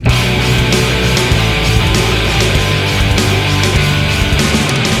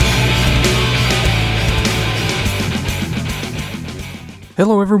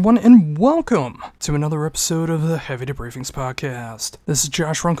Hello everyone and welcome to another episode of the Heavy Debriefings podcast. This is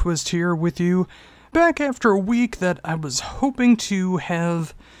Josh Runquist here with you, back after a week that I was hoping to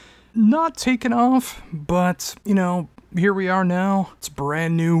have not taken off, but, here we are now. It's a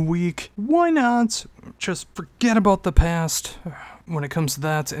brand new week. Why not just forget about the past when it comes to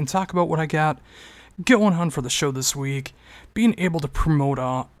that and talk about what I got going on for the show this week, being able to promote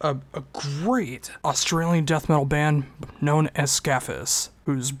a great Australian death metal band known as Scaphis,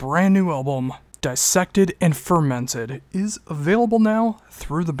 whose brand new album, Dissected and Fermented, is available now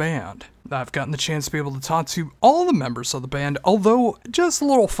through the band. I've gotten the chance to be able to talk to all the members of the band, although just a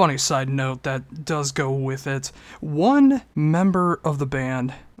little funny side note that does go with it. One member of the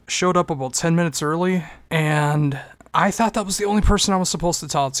band showed up about 10 minutes early, and I thought that was the only person I was supposed to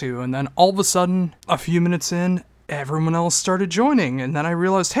talk to, and then all of a sudden, a few minutes in, everyone else started joining, and then I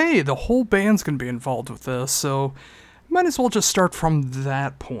realized, hey, the whole band's gonna be involved with this, so might as well just start from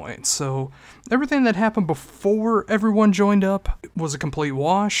that point. So everything that happened before everyone joined up was a complete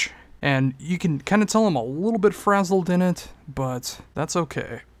wash, and you can kind of tell I'm a little bit frazzled in it, but that's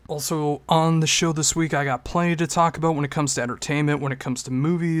okay. Also, on the show this week, I got plenty to talk about when it comes to entertainment, when it comes to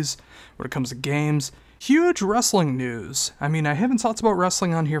movies, when it comes to games. Huge wrestling news. I mean, I haven't talked about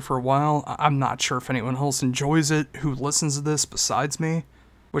wrestling on here for a while. I'm not sure if anyone else enjoys it who listens to this besides me,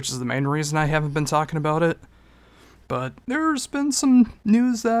 which is the main reason I haven't been talking about it. But there's been some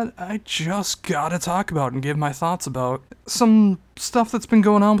news that I just gotta talk about and give my thoughts about. Some stuff that's been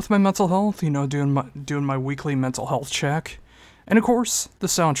going on with my mental health, doing my weekly mental health check. And of course, the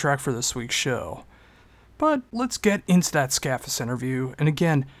soundtrack for this week's show. But let's get into that Scaphis interview. And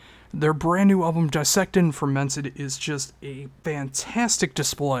again, their brand new album, Dissected and Fermented, is just a fantastic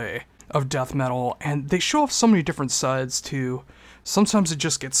display of death metal, and they show off so many different sides too. Sometimes it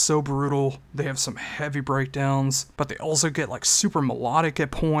just gets so brutal, they have some heavy breakdowns, but they also get like super melodic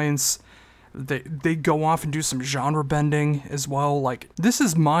at points. They go off and do some genre bending as well. Like, this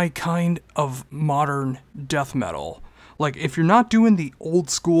is my kind of modern death metal. Like, if you're not doing the old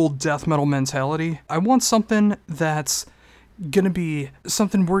school death metal mentality, I want something that's gonna be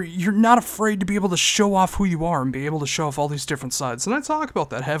something where you're not afraid to be able to show off who you are and be able to show off all these different sides. And I talk about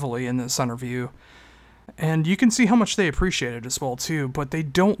that heavily in this interview. And you can see how much they appreciate it as well too, but they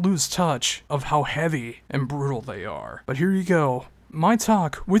don't lose touch of how heavy and brutal they are. But here you go, my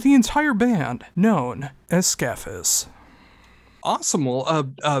talk with the entire band known as Scaphis. Awesome.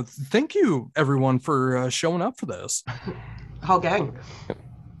 Well, thank you everyone for showing up for this. Whole gang.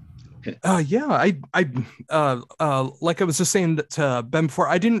 Yeah, like I was just saying to Ben before,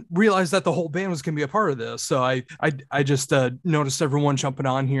 I didn't realize that the whole band was going to be a part of this. So I just noticed everyone jumping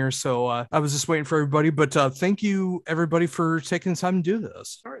on here. So I was just waiting for everybody. But thank you, everybody, for taking the time to do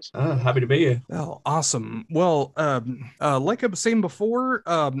this. Happy to be here. Oh, awesome. Well, like I was saying before,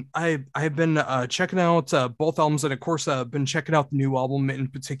 I have been checking out both albums, and of course, been checking out the new album in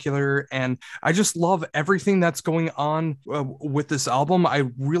particular. And I just love everything that's going on with this album. I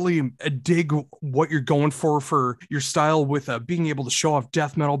really dig what you're going for your style with being able to show off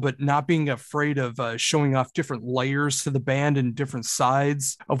death metal, but not being afraid of showing off different layers to the band and different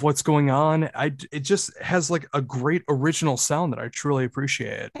sides of what's going on. It just has like a great original sound that I truly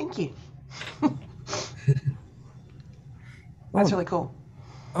appreciate. Thank you. That's really cool.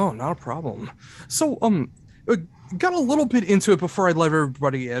 Oh, not a problem. So, got a little bit into it before I let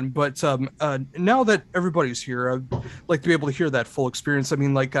everybody in, but now that everybody's here, I'd like to be able to hear that full experience. I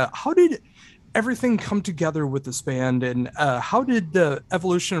mean, like, how did everything come together with this band, and how did the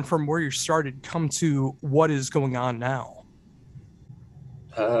evolution from where you started come to what is going on now?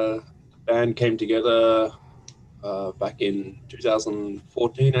 The band came together back in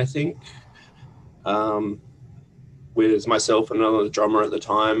 2014, I think. With myself and another drummer at the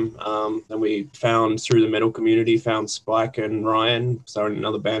time. And we found through the metal community, found Spike and Ryan, starting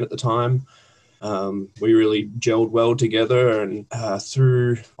another band at the time. We really gelled well together, and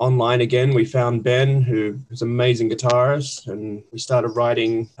through online again, we found Ben, who is an amazing guitarist, and we started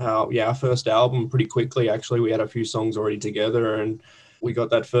writing our first album pretty quickly. Actually, we had a few songs already together, and we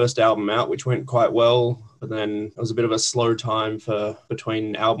got that first album out, which went quite well. But then it was a bit of a slow time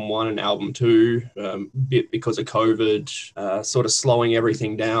between album 1 and album 2, bit because of COVID, sort of slowing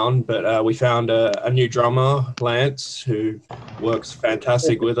everything down. But we found a new drummer, Lance, who works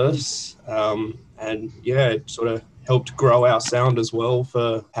fantastic with us. And yeah, it sort of helped grow our sound as well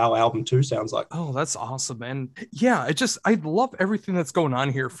for how album 2 sounds like. Oh, that's awesome. And yeah, I love everything that's going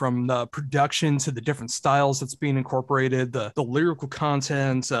on here, from the production to the different styles that's being incorporated, the lyrical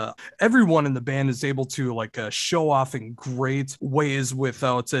content. Everyone in the band is able to like show off in great ways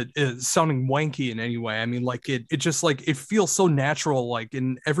without it sounding wanky in any way. I mean, like it just like it feels so natural, like,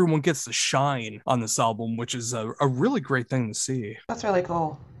 and everyone gets to shine on this album, which is a really great thing to see. That's really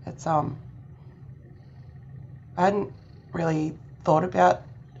cool. It's I hadn't really thought about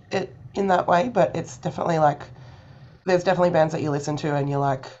it in that way, but it's definitely like there's definitely bands that you listen to and you're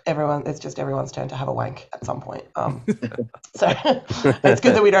like, it's just everyone's turn to have a wank at some point. So it's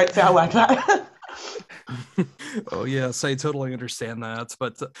good that we don't sound like that. Oh yes, I totally understand that.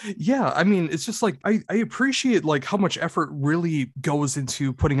 But yeah, I mean, it's just like I appreciate like how much effort really goes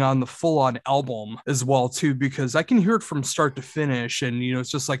into putting on the full-on album as well too, because I can hear it from start to finish, and you know, it's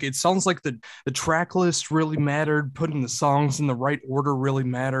just like it sounds like the track list really mattered, putting the songs in the right order really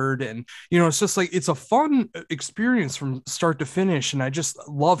mattered, and you know, it's just like it's a fun experience from start to finish, and I just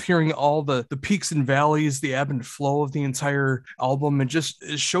love hearing all the peaks and valleys, the ebb and flow of the entire album, and just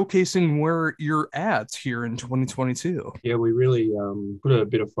showcasing where you're at here in 2022. Yeah, we really put a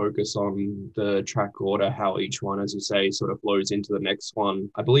bit of focus on the track order, how each one, as you say, sort of flows into the next one.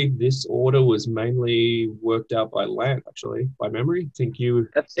 I believe this order was mainly worked out by Lant, actually, by memory.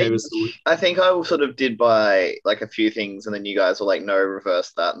 I think I sort of did by like a few things, and then you guys were like, no,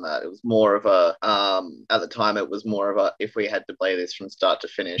 reverse that and that. It was more of a, at the time, it was more of a, if we had to play this from start to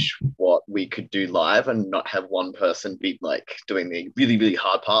finish, what we could do live and not have one person be like doing the really, really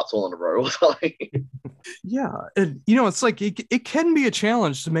hard parts all in a row or something. Yeah, and you know, it's like it can be a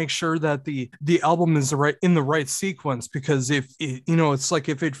challenge to make sure that the album is in the right sequence, because if it, you know, it's like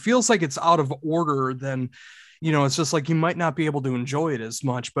if it feels like it's out of order, then you know, it's just like you might not be able to enjoy it as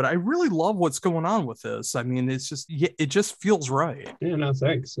much. But I really love what's going on with this. I mean, it's just it just feels right. Yeah, no,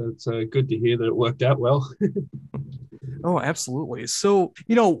 thanks. It's good to hear that it worked out well. Oh, absolutely. So,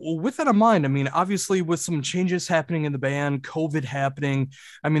 you know, with that in mind, I mean, obviously with some changes happening in the band, COVID happening,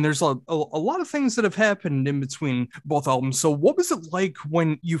 I mean, there's a lot of things that have happened in between both albums. So what was it like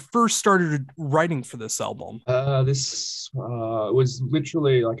when you first started writing for this album? This was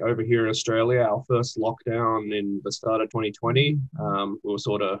literally like over here in Australia, our first lockdown in the start of 2020. We were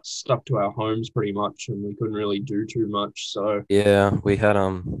sort of stuck to our homes pretty much, and we couldn't really do too much. So yeah, we had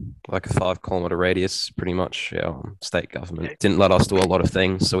like a 5-kilometer radius pretty much. Our state government didn't let us do a lot of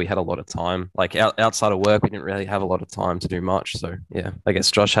things, so we had a lot of time. Like outside of work, we didn't really have a lot of time to do much. So yeah, I guess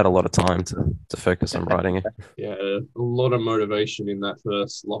Josh had a lot of time to focus on writing it. Yeah, a lot of motivation in that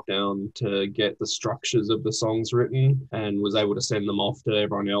first lockdown to get the structures of the songs written, and was able to send them off to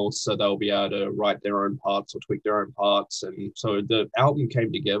everyone else so they'll be able to write their own parts or tweak their own parts. And so the album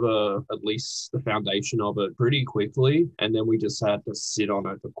came together, at least the foundation of it, pretty quickly, and then we just had to sit on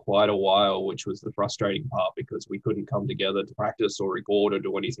it for quite a while, which was the frustrating part, because we couldn't come together to practice or record or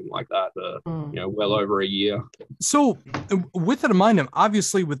do anything like that for you know, well over a year. So with that in mind,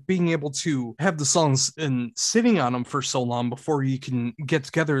 obviously with being able to have the songs and sitting on them for so long before you can get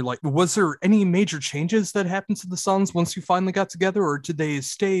together, like was there any major changes that happened to the songs once you finally got together, or did they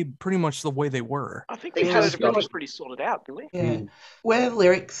stay pretty much the way they were? I think they had it pretty sorted out, didn't we? Yeah. Where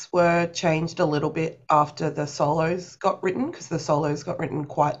lyrics were changed a little bit after the solos got written, because the solos got written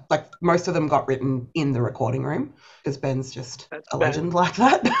quite, like most of them got written in the recording room, because Ben's just a legend like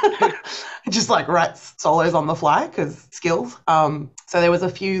that. Just like writes solos on the fly because skills. So there was a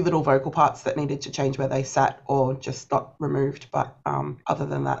few little vocal parts that needed to change where they sat or just got removed. But other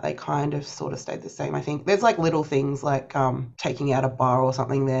than that, they kind of sort of stayed the same. I think there's like little things like taking out a bar or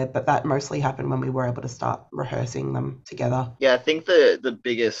something there, but that mostly happened when we were able to start rehearsing them together. Yeah, I think the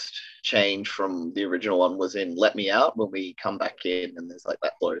biggest change from the original one was in Let Me Out, when we come back in and there's like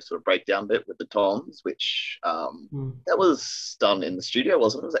that low sort of breakdown bit with the toms, which that was done in the studio,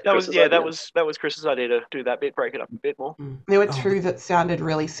 wasn't it? That was Chris's idea to do that bit, break it up a bit more. There were two that sounded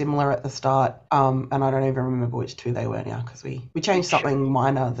really similar at the start, and I don't even remember which two they were now, because we changed something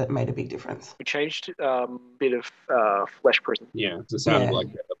minor that made a big difference. We changed a bit of Flesh Prison. Yeah, it sounded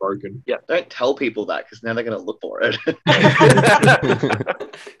like they're broken. Yeah, don't tell people that, because now they're going to look for it.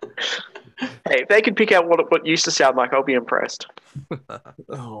 Hey, if they could pick out what it used to sound like, I'll be impressed.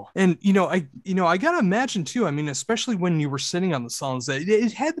 Oh, and I gotta imagine too. I mean, especially when you were sitting on the songs, that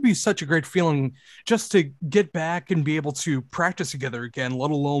it had to be such a great feeling just to get back and be able to practice together again,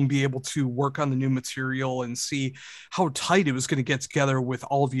 let alone be able to work on the new material and see how tight it was going to get together with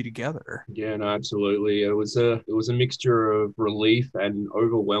all of you together. Yeah, no, absolutely. It was a mixture of relief and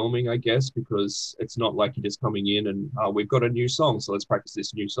overwhelming, I guess, because it's not like you're just coming in and we've got a new song, so let's practice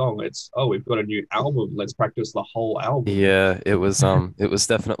this new song. It's we've got a new album, let's practice the whole album. Yeah, it was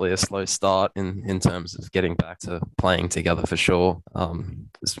definitely a slow start in terms of getting back to playing together for sure.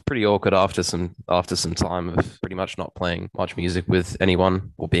 It's pretty awkward after some time of pretty much not playing much music with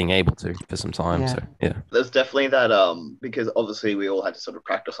anyone or being able to for some time. Yeah. So yeah. There's definitely that because obviously we all had to sort of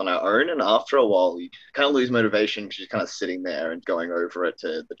practice on our own, and after a while you kind of lose motivation because you're kind of sitting there and going over it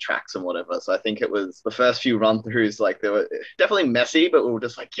to the tracks and whatever. So I think it was the first few run throughs, like they were definitely messy, but we were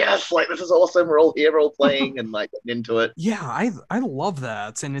just like, yes, like this is awesome, we're all here, we're all playing and like getting into it. Yeah, I love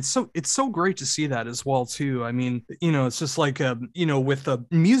that, and it's so great to see that as well too. I mean, it's just like with the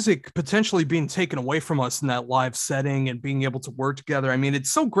music potentially being taken away from us in that live setting and being able to work together. I mean,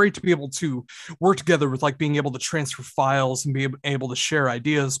 it's so great to be able to work together with like being able to transfer files and be able to share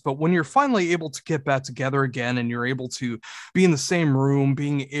ideas. But when you're finally able to get back together again and you're able to be in the same room,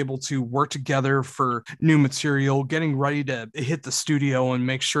 being able to work together for new material, getting ready to hit the studio and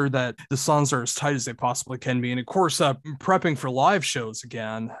make sure that the songs are as tight as they possibly can be, and of course prepping for live shows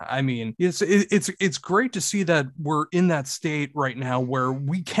again. I mean, it's great to see that we're in that state right now where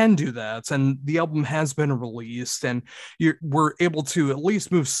we can do that, and the album has been released, and we're able to at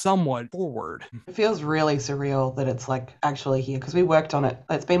least move somewhat forward. It feels really surreal that it's like actually here because we worked on it.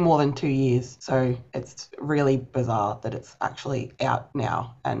 It's been more than 2 years, so it's really bizarre that it's actually out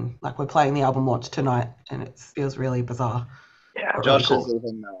now, and like we're playing the album launch tonight, and it feels really bizarre. Yeah, Josh has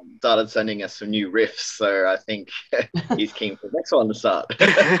even started sending us some new riffs, so I think he's keen for the next one to start.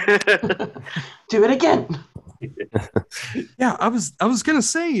 Do it again. Yeah, I was gonna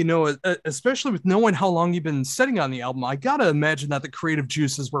say, especially with knowing how long you've been sitting on the album, I gotta imagine that the creative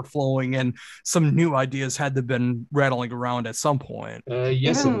juices were flowing and some new ideas had to have been rattling around at some point.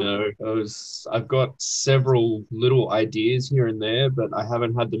 Yes and no. I've got several little ideas here and there, but I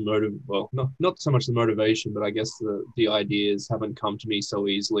haven't had the motive. Well, not so much the motivation, but I guess the ideas haven't come to me so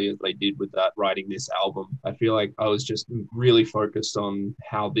easily as they did with that writing this album. I feel like I was just really focused on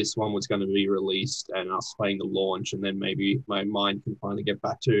how this one was going to be released and us playing the launch, and then maybe my mind can finally get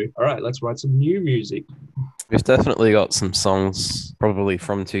back to, all right, let's write some new music. We've definitely got some songs probably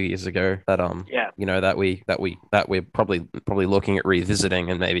from 2 years ago that that we're probably looking at revisiting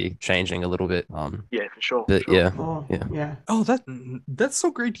and maybe changing a little bit. Yeah, for sure. But sure. yeah. Oh, that's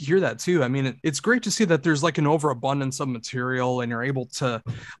so great to hear that too. I mean, it's great to see that there's like an overabundance of material and you're able to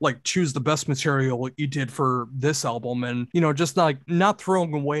like choose the best material you did for this album, and just like not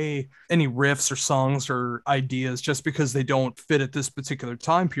throwing away any riffs or songs or ideas just because they don't fit at this particular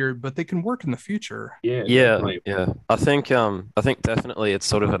time period, but they can work in the future. Yeah. I think definitely it's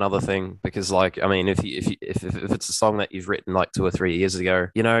sort of another thing because, like, I mean, if it's a song that you've written like 2 or 3 years ago,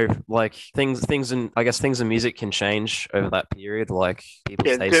 like things in music can change over that period. Like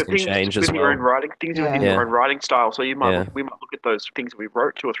people's tastes can change as well. Your own writing, things within your own writing style. So we might look at those things that we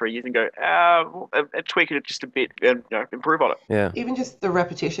wrote 2 or 3 years and go, tweak it just a bit and improve on it. Yeah. Even just the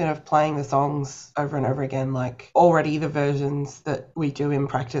repetition of playing the songs over and over again, like already the versions that we do in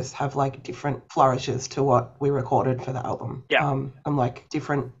practice have like different flourishes to what we recorded for the album. Yeah. And like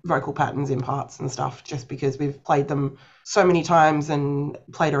different vocal patterns in parts and stuff, just because we've played them so many times and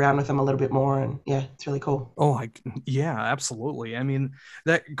played around with them a little bit more, and yeah, it's really cool. Yeah, absolutely. I mean,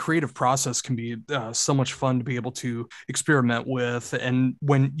 that creative process can be so much fun to be able to experiment with, and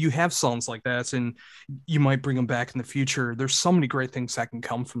when you have songs like that and you might bring them back in the future, there's so many great things that can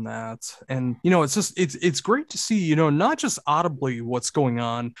come from that. And it's great to see not just audibly what's going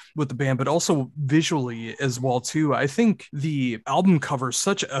on with the band, but also visually as well too. I think the album cover is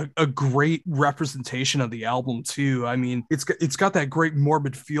such a great representation of the album too. I mean, it's got that great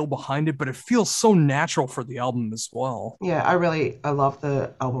morbid feel behind it, but it feels so natural for the album as well. Yeah, I love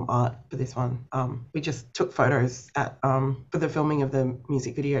the album art for this one. We just took photos for the filming of the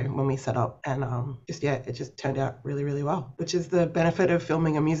music video when we set up, and it just turned out really, really well, which is the benefit of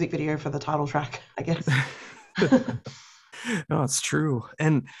filming a music video for the title track, I guess. No, it's true.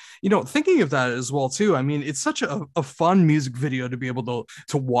 And, thinking of that as well, too, I mean, it's such a fun music video to be able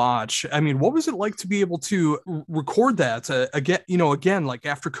to watch. I mean, what was it like to be able to record that again, like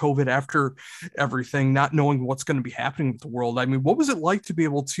after COVID, after everything, not knowing what's going to be happening with the world? I mean, what was it like to be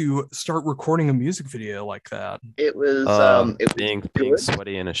able to start recording a music video like that? It was being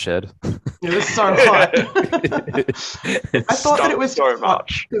sweaty in a shed. It was so hot. I thought that it was so hot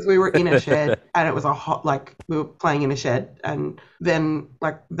much because we were in a shed and it was a hot, like we were playing in a shed. And then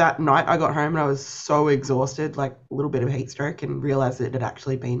like that night I got home and I was so exhausted, like a little bit of heat stroke, and realized that it had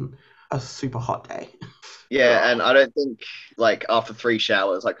actually been a super hot day. Yeah, and I don't think, like, after 3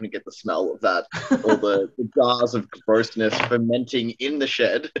 showers, I couldn't get the smell of that, all the jars of grossness fermenting in the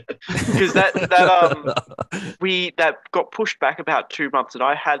shed. Because that got pushed back about 2 months, and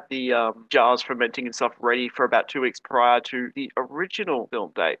I had the jars fermenting and stuff ready for about 2 weeks prior to the original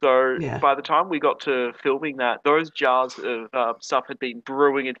film date. So by the time we got to filming that, those jars of stuff had been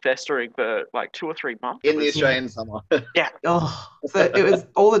brewing and festering for like 2 or 3 months. In the Australian summer. Yeah. Oh, so it was,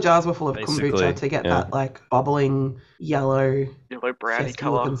 all the jars were full of Basically, kombucha to get that like bubbling yellow brownie festy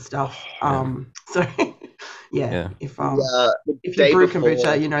color looking stuff. So yeah, if you brew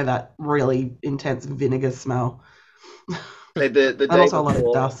kombucha, you know that really intense vinegar smell. The day and also before, a lot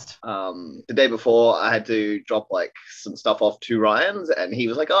of dust. The day before, I had to drop like some stuff off to Ryan's, and he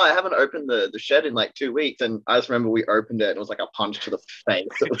was like, "Oh, I haven't opened the shed in like 2 weeks." And I just remember we opened it, and it was like a punch to the face.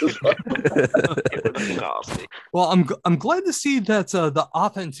 It was like... it was nasty. Well, I'm glad to see that the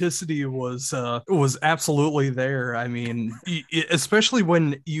authenticity was absolutely there. I mean, especially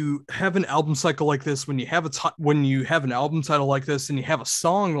when you have an album cycle like this, when you have an album title like this, and you have a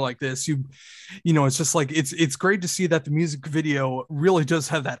song like this, you know, it's just like it's great to see that the music video really does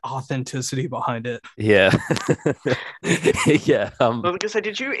have that authenticity behind it. Yeah. Yeah. Well, like I said,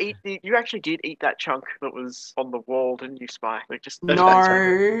 you actually did eat that chunk that was on the wall, didn't you, Spike? Like just no,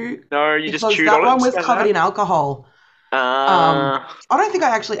 you just chewed that on it. That one was covered in alcohol. I don't think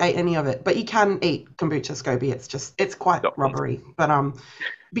I actually ate any of it, but you can eat kombucha SCOBY. It's quite rubbery. But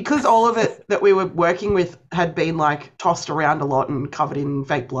because all of it that we were working with had been like tossed around a lot and covered in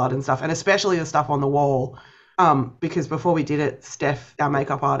fake blood and stuff, and especially the stuff on the wall. Because before we did it, Steph, our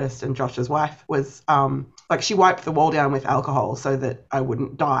makeup artist and Josh's wife, was like she wiped the wall down with alcohol so that I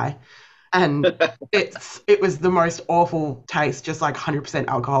wouldn't die. And it was the most awful taste, just like 100%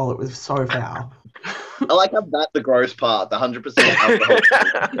 alcohol. It was so foul. I like how that's the gross part, the 100% alcohol.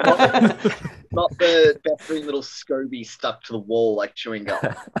 Not the festering little SCOBY stuck to the wall like chewing gum.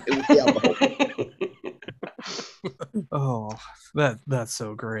 It was the alcohol. Oh, that's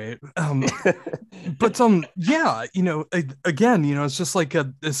so great. But yeah, you know, again, you know, it's just like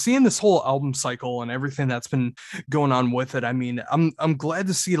seeing this whole album cycle and everything that's been going on with it. I mean, I'm glad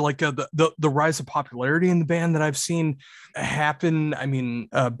to see like the rise of popularity in the band that I've seen happen. I mean,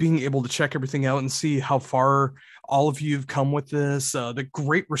 being able to check everything out and see how far all of you have come with this, the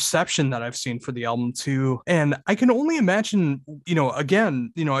great reception that I've seen for the album too. And I can only imagine, you know,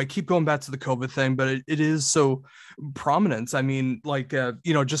 again, you know, I keep going back to the COVID thing, but it is so prominent. I mean, like,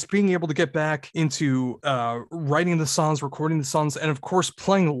 you know, just being able to get back into writing the songs, recording the songs, and of course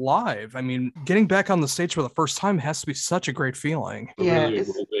playing live. I mean, getting back on the stage for the first time has to be such a great feeling. Yeah, it really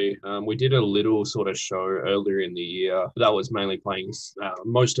will be. We did a little sort of show earlier in the year that was mainly playing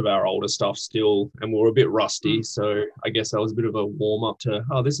most of our older stuff still, and we were a bit rusty. So I guess that was a bit of a warm up to,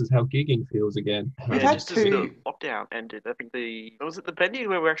 this is how gigging feels again. We've had just as the lockdown ended, I think was it the venue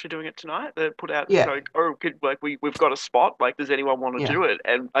where we're actually doing it tonight that put out going, we've got a spot, like does anyone want to do it?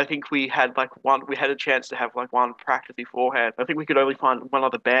 And I think we had a chance to have like one practice beforehand. I think we could only find one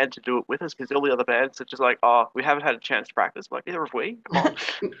other band to do it with us because all the other bands are just like, we haven't had a chance to practice. Like, either have we? Come on.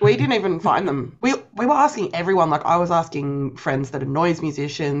 We didn't even find them. We were asking everyone, like I was asking friends that are noise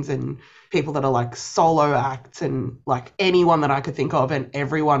musicians and people that are like solo acts and like anyone that I could think of, and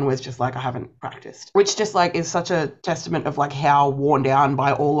everyone was just like, I haven't practiced, which just like is such a testament of like how worn down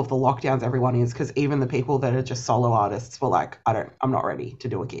by all of the lockdowns everyone is, because even the people that are just solo artists were like, I'm not ready to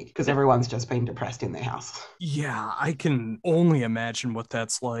do a gig because everyone's just been depressed in their house. Yeah, I can only imagine what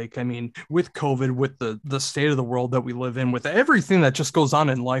that's like. I mean, with COVID, with the state of the world that we live in, with everything that just goes on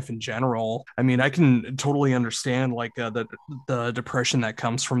in life in general, I mean, I can totally understand like the depression that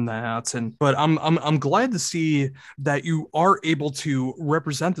comes from that. But I'm glad to see that you are able to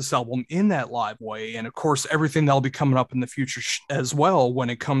represent this album in that live way, and of course everything that'll be coming up in the future as well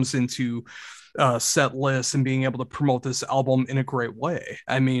when it comes into set lists and being able to promote this album in a great way.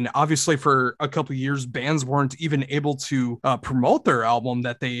 I mean, obviously for a couple of years, bands weren't even able to promote their album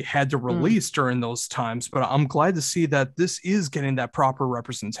that they had to release during those times, but I'm glad to see that this is getting that proper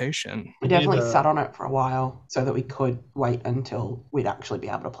representation. We definitely sat on it for a while so that we could wait until we'd actually be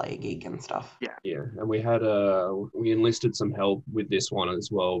able to play a gig and stuff. Yeah, and we had we enlisted some help with this one as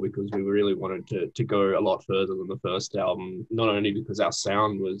well because we really wanted to go a lot further than the first album, not only because our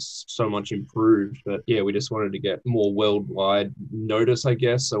sound was so much improved improved. But yeah, we just wanted to get more worldwide notice, I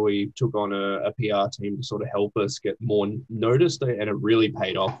guess. So we took on a PR team to sort of help us get more noticed, and it really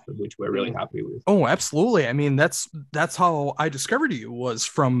paid off, which we're really happy with. Oh, absolutely. I mean, that's how I discovered you, was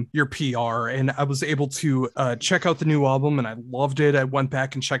from your PR, and I was able to check out the new album, and I loved it. I went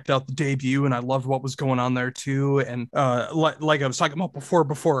back and checked out the debut, and I loved what was going on there too. And like I was talking about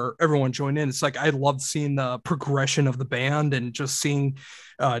before everyone joined in, it's like I loved seeing the progression of the band and just seeing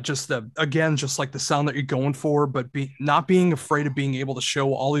just like the sound that you're going for, but not being afraid of being able to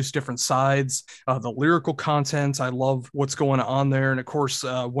show all these different sides, the lyrical content. I love what's going on there. And of course,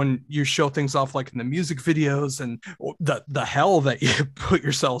 when you show things off like in the music videos, and the hell that you put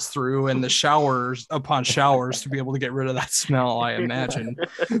yourselves through, and the showers upon showers to be able to get rid of that smell, I imagine.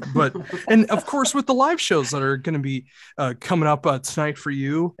 And of course, with the live shows that are going to be coming up tonight for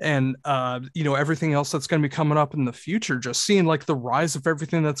you, and everything else that's going to be coming up in the future, just seeing like the rise of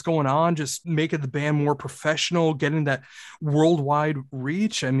everything that's going on, just making the band more professional, getting that worldwide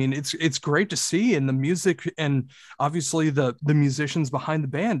reach. I mean, it's great to see, and the music, and obviously the musicians behind the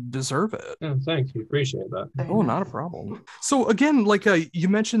band deserve it. Yeah, thanks, we appreciate that. Oh, not a problem. So again, like you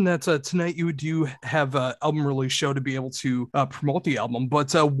mentioned that tonight you do have an album release show to be able to promote the album,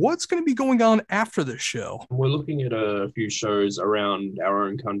 but what's going to be going on after this show? We're looking at a few shows around our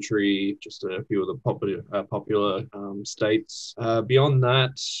own country, just a few of the popular states. Beyond that,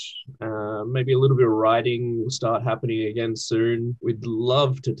 maybe a little bit of writing will start happening again soon. We'd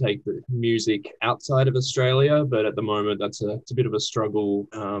love to take the music outside of Australia, but at the moment it's a bit of a struggle.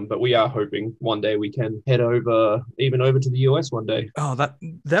 But we are hoping one day we can head over to the US one day. Oh,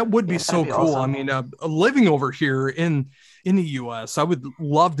 that would be so cool. Awesome. I mean, living over here in the US, I would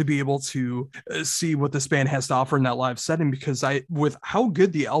love to be able to see what this band has to offer in that live setting, because with how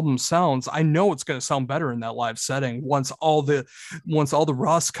good the album sounds, I know it's going to sound better in that live setting once all the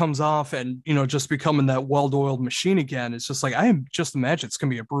rust comes off, and just becoming that well-oiled machine again. It's just like, I just imagine it's going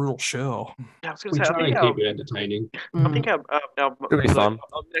to be a brutal show. Yeah, we try and keep it entertaining. I think our it'll be fun.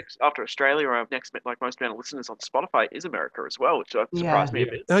 Next after Australia, our next, like most band listeners on Spotify, is America as well, which surprised me a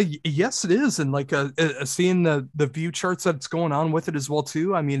bit. Yes, it is, and like seeing the view charts that's going on with it as well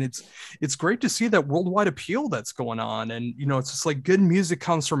too. I mean, it's great to see that worldwide appeal that's going on, and it's just like good music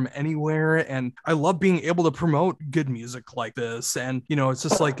comes from anywhere, and I love being able to promote good music like this. And it's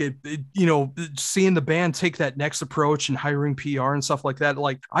just like seeing the band take that next approach and hiring PR and stuff like that.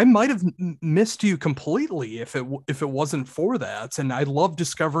 Like, I might have missed you completely if it wasn't for that. And I love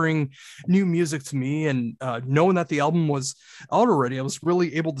discovering new music to me, and knowing that the album was out already, I was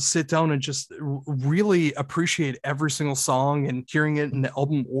really able to sit down and just really appreciate every single song, and hearing it in the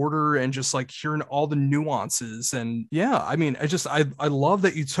album order, and just like hearing all the nuances. And yeah, I mean, I love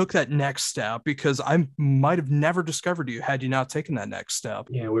that you took that next step, because I might have never discovered you had you not taken that next step.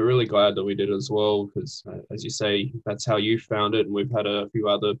 Yeah, we're really glad that we did as well, because as you say, that's how you found it, and we've had a few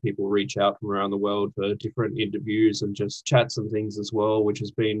other people reach out from around the world for different interviews and just chats and things as well, which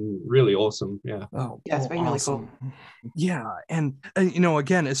has been really awesome. Yeah. It's been awesome. Really cool. Yeah, and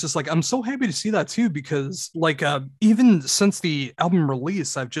again, it's just like, I'm so happy to see that too, because like even since the album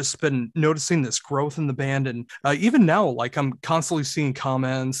release, I've just been noticing this growth in the band, and even now, like, I'm constantly seeing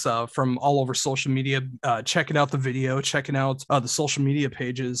comments from all over social media, checking out the video, checking out the social media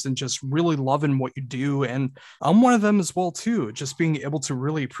pages, and just really loving what you do. And I'm one of them as well too, just being able to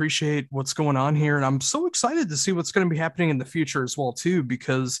really appreciate what's going on here. And I'm so excited to see what's going to be happening in the future as well too,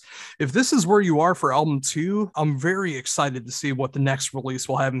 because if this is where you are for album 2, I'm very excited to see what the next release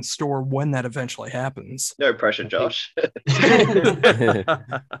will have in store when that eventually happens. No pressure, Josh.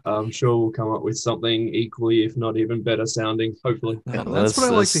 I'm sure we'll come up with something equally, if not even better sounding, hopefully. That's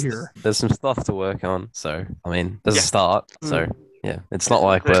what I like to hear. There's some stuff to work on, so I mean, there's a start. So yeah, it's not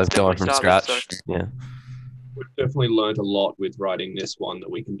like we're going from scratch. So. Yeah, we've definitely learned a lot with writing this one that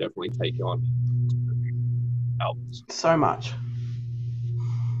we can definitely take on albums. So much,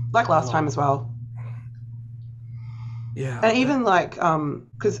 like last time as well. Yeah, and even like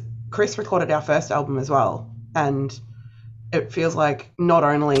because Chris recorded our first album as well, and it feels like not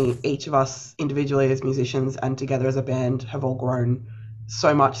only each of us individually as musicians and together as a band have all grown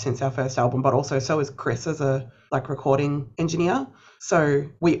so much since our first album, but also so is Chris as a recording engineer. So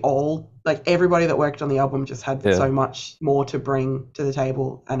we all, like, everybody that worked on the album just had so much more to bring to the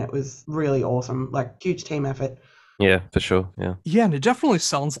table, and it was really awesome, like huge team effort. Yeah, for sure. Yeah. Yeah, and it definitely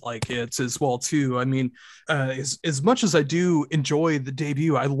sounds like it as well too. I mean, as much as I do enjoy the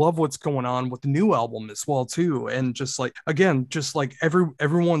debut, I love what's going on with the new album as well too. And just like again, just like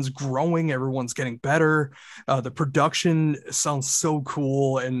everyone's growing, everyone's getting better. The production sounds so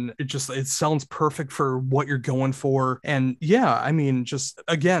cool, and it sounds perfect for what you're going for. And yeah, I mean, just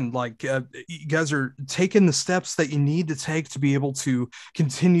again, like you guys are taking the steps that you need to take to be able to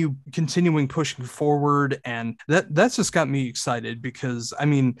continuing pushing forward, and that's just got me excited because I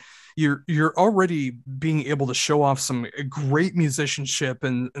mean you're already being able to show off some great musicianship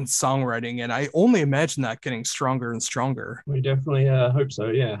and songwriting, and I only imagine that getting stronger and stronger. We definitely hope so,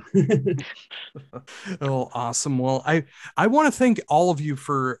 yeah. Oh, awesome. Well, I want to thank all of you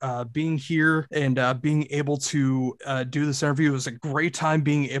for being here and being able to do this interview. It was a great time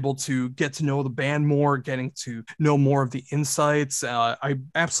being able to get to know the band more, getting to know more of the insights. I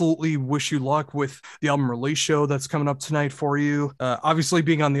absolutely wish you luck with the album release show that's coming up tonight for you. Obviously,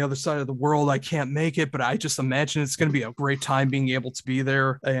 being on the other side of the world, I can't make it, but I just imagine it's going to be a great time being able to be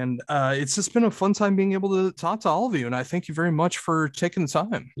there. And it's just been a fun time being able to talk to all of you. And I thank you very much for taking the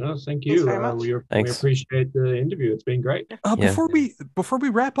time. No, thank you. We appreciate the interview. It's been great. Before we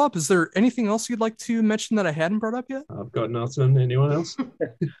wrap up, is there anything else you'd like to mention that I hadn't brought up yet? I've got nothing. Anyone else?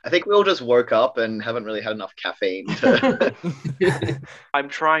 I think we all just woke up and haven't really had enough caffeine to... I'm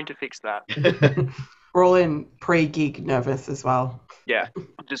trying to fix that. We're all in pre-gig nervous as well. Yeah,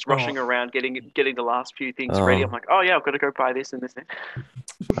 I'm just rushing around getting the last few things ready. I'm like, oh yeah, I've got to go buy this and this.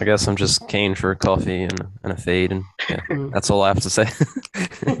 I guess I'm just keen for a coffee and a feed, and yeah, that's all I have to say.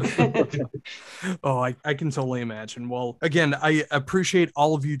 Oh, I can totally imagine. Well, again, I appreciate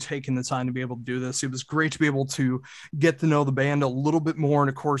all of you taking the time to be able to do this. It was great to be able to get to know the band a little bit more, and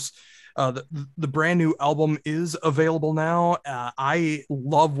of course, the brand new album is available now. I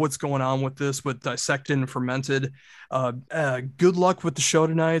love what's going on with this, with Dissected and Fermented. Good luck with the show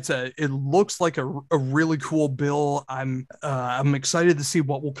tonight. It looks like a really cool bill. I'm excited to see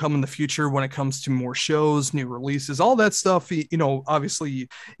what will come in the future when it comes to more shows, new releases, all that stuff. You know, obviously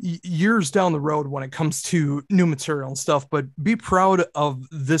years down the road when it comes to new material and stuff. But be proud of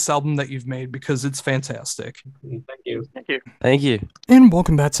this album that you've made because it's fantastic. Thank you. Thank you. Thank you. And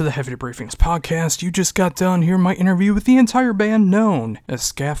welcome back to the Heavy Briefings podcast. You just got done hearing my interview with the entire band known as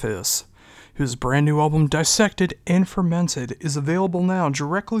Scaphis, whose brand new album Dissected and Fermented is available now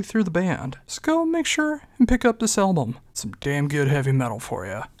directly through the band. So go make sure and pick up this album. Some damn good heavy metal for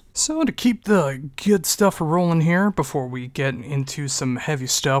you. So to keep the good stuff rolling here before we get into some heavy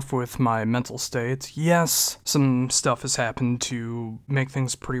stuff with my mental state, yes, some stuff has happened to make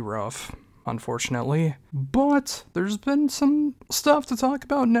things pretty rough, unfortunately, but there's been some stuff to talk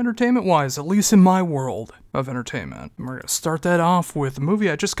about in entertainment-wise, at least in my world of entertainment. We're going to start that off with a movie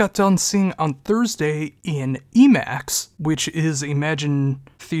I just got done seeing on Thursday in IMAX, which is Imagine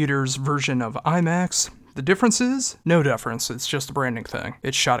Theater's version of IMAX. The difference is, no difference, it's just a branding thing.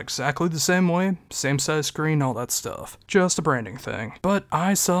 It's shot exactly the same way, same size screen, all that stuff. Just a branding thing. But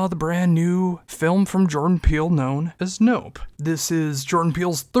I saw the brand new film from Jordan Peele known as Nope. This is Jordan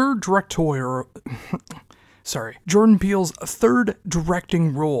Peele's third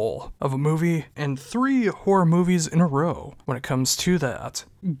directing role of a movie and 3 horror movies in a row when it comes to that.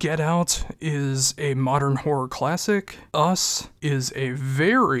 Get Out is a modern horror classic. Us is a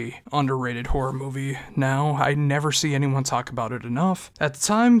very underrated horror movie now. I never see anyone talk about it enough. At the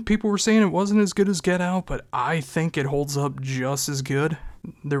time, people were saying it wasn't as good as Get Out, but I think it holds up just as good.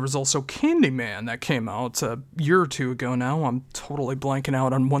 There was also Candyman that came out a year or 2 ago now. I'm totally blanking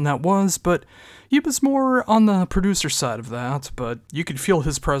out on when that was, but he was more on the producer side of that, but you could feel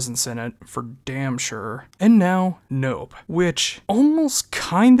his presence in it for damn sure. And now, Nope, which almost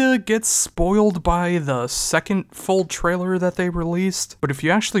kinda gets spoiled by the second full trailer that they released, but if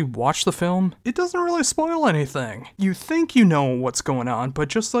you actually watch the film, it doesn't really spoil anything. You think you know what's going on, but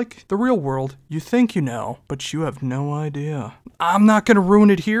just like the real world, you think you know, but you have no idea. I'm not gonna ruin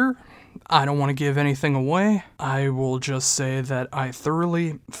it here. I don't want to give anything away. I will just say that I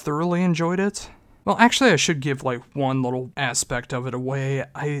thoroughly enjoyed it. Well, actually, I should give like one little aspect of it away.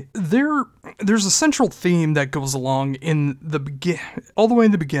 There's a central theme that goes along in all the way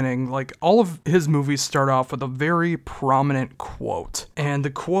in the beginning. Like all of his movies start off with a very prominent quote, and the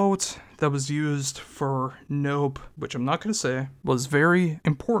quote that was used for Nope, which I'm not going to say, was very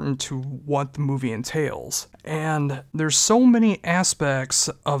important to what the movie entails. And there's so many aspects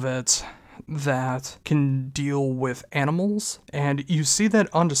of it that can deal with animals, and you see that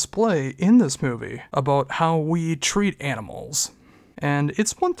on display in this movie about how we treat animals. And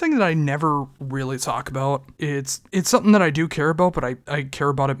it's one thing that I never really talk about. It's something that I do care about, but I care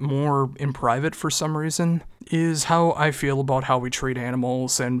about it more in private for some reason, is how I feel about how we treat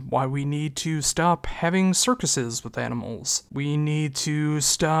animals and why we need to stop having circuses with animals. We need to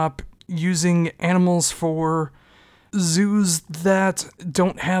stop using animals for zoos that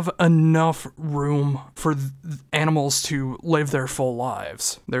don't have enough room for animals to live their full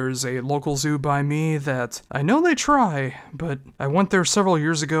lives. There's a local zoo by me that I know they try, but I went there several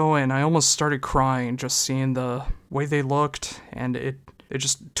years ago and I almost started crying just seeing the way they looked, and it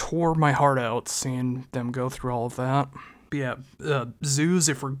just tore my heart out seeing them go through all of that. But yeah, zoos,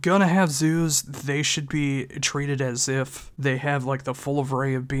 if we're gonna have zoos, they should be treated as if they have like the full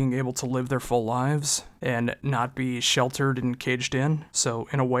array of being able to live their full lives and not be sheltered and caged in. So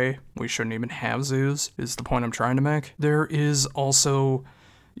in a way, we shouldn't even have zoos, is the point I'm trying to make. There is also,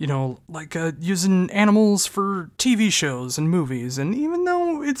 like using animals for TV shows and movies, and even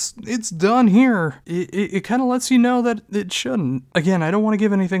though it's done here, it kind of lets you know that it shouldn't. Again, I don't want to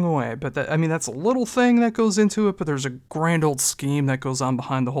give anything away, but that's a little thing that goes into it, but there's a grand old scheme that goes on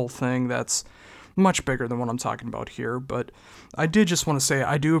behind the whole thing that's much bigger than what I'm talking about here. But I did just want to say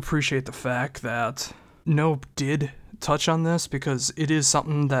I do appreciate the fact that Nope did touch on this, because it is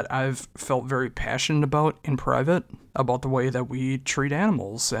something that I've felt very passionate about in private, about the way that we treat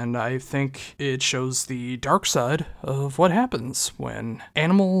animals, and I think it shows the dark side of what happens when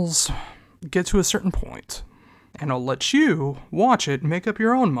animals get to a certain point. And I'll let you watch it and make up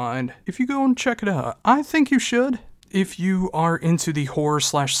your own mind if you go and check it out. I think you should, if you are into the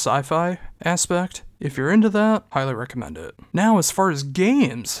horror/sci-fi aspect. If you're into that, highly recommend it. Now, as far as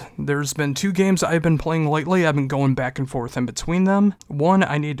games, there's been 2 games I've been playing lately. I've been going back and forth in between them. One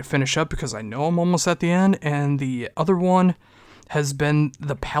I need to finish up because I know I'm almost at the end, and the other one has been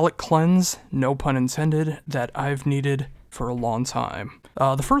the palate cleanse, no pun intended, that I've needed for a long time.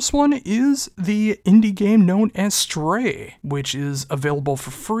 The first one is the indie game known as Stray, which is available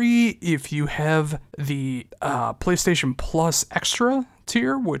for free if you have the PlayStation Plus Extra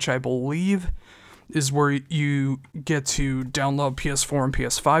tier, which I believe is where you get to download PS4 and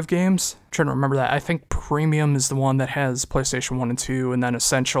PS5 games. I'm trying to remember that. I think Premium is the one that has PlayStation 1 and 2, and then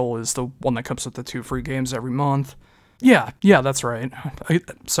Essential is the one that comes with the 2 free games every month. Yeah, that's right.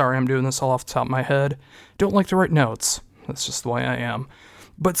 Sorry, I'm doing this all off the top of my head. Don't like to write notes. That's just the way I am.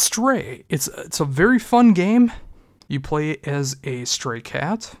 But Stray, it's a very fun game. You play as a stray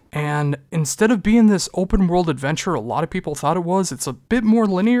cat, and instead of being this open world adventure a lot of people thought it was, it's a bit more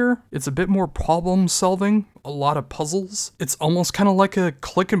linear, it's a bit more problem solving, a lot of puzzles. It's almost kind of like a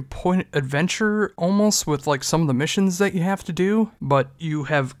click and point adventure, almost, with like some of the missions that you have to do, but you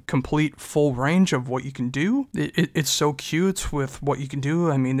have complete full range of what you can do. It's so cute with what you can do.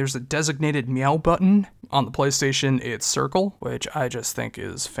 I mean, there's a designated meow button. On the PlayStation, it's circle, which I just think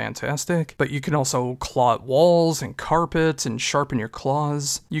is fantastic. But you can also claw at walls and carpet and sharpen your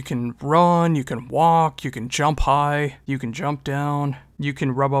claws. You can run, you can walk, you can jump high, you can jump down, you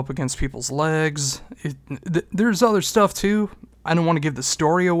can rub up against people's legs. There's other stuff too. I don't want to give the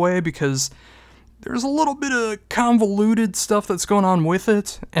story away because there's a little bit of convoluted stuff that's going on with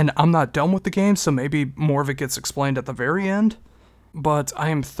it, and I'm not done with the game, so maybe more of it gets explained at the very end. But I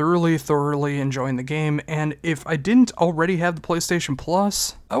am thoroughly enjoying the game, and if I didn't already have the PlayStation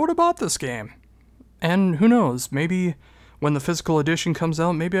Plus, I would have bought this game. And who knows, maybe when the physical edition comes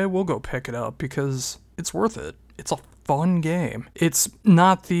out, maybe I will go pick it up, because it's worth it. It's a fun game. It's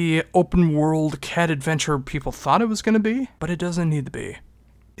not the open world cat adventure people thought it was going to be, but it doesn't need to be.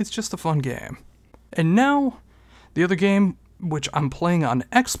 It's just a fun game. And now, the other game, which I'm playing on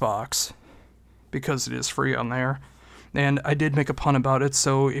Xbox, because it is free on there, and I did make a pun about it,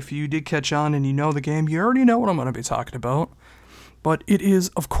 so if you did catch on and you know the game, you already know what I'm going to be talking about. But it is,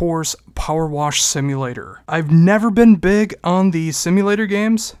 of course, Power Wash Simulator. I've never been big on the simulator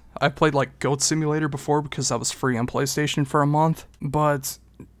games. I've played like Goat Simulator before because that was free on PlayStation for a month. But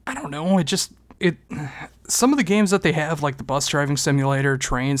I don't know, some of the games that they have, like the bus driving simulator,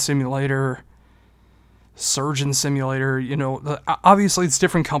 train simulator, surgeon simulator, obviously it's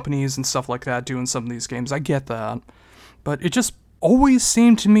different companies and stuff like that doing some of these games. I get that. But it just always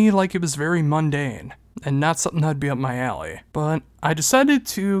seemed to me like it was very mundane and not something that'd be up my alley. But I decided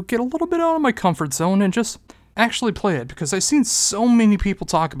to get a little bit out of my comfort zone and just actually play it because I've seen so many people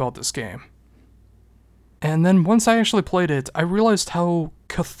talk about this game. And then once I actually played it, I realized how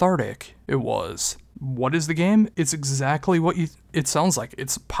cathartic it was. What is the game? It's exactly what it sounds like.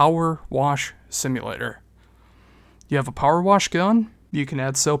 It's Power Wash Simulator. You have a power wash gun. You can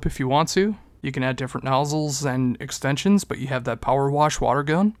add soap if you want to. You can add different nozzles and extensions, but you have that power wash water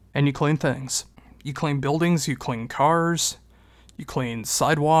gun, and you clean things. You clean buildings, you clean cars, You clean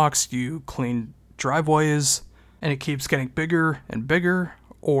sidewalks, you clean driveways, and it keeps getting bigger and bigger,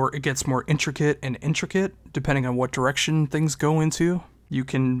 or it gets more intricate and intricate, depending on what direction things go into. You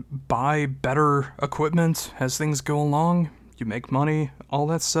can buy better equipment as things go along. You make money, all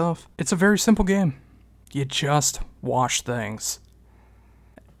that stuff. It's a very simple game. You just wash things.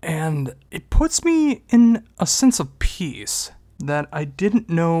 And it puts me in a sense of peace that I didn't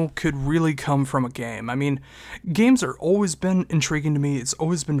know could really come from a game. I mean, games have always been intriguing to me. It's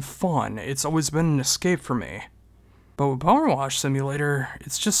always been fun. It's always been an escape for me. But with Power Wash Simulator,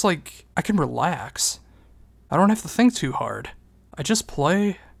 it's just like I can relax. I don't have to think too hard. I just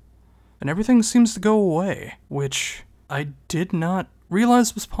play, and everything seems to go away, which I did not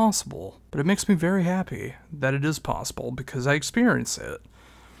realize was possible. But it makes me very happy that it is possible because I experience it.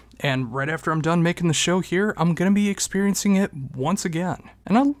 And right after I'm done making the show here, I'm going to be experiencing it once again.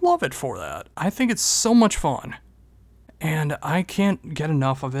 And I love it for that. I think it's so much fun. And I can't get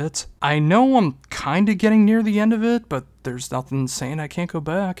enough of it. I know I'm kind of getting near the end of it, but there's nothing saying I can't go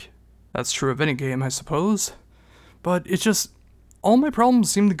back. That's true of any game, I suppose. But it's just, all my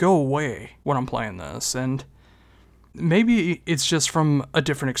problems seem to go away when I'm playing this. And maybe it's just from a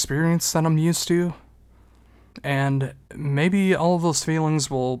different experience that I'm used to. And maybe all of those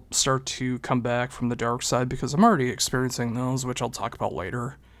feelings will start to come back from the dark side because I'm already experiencing those, which I'll talk about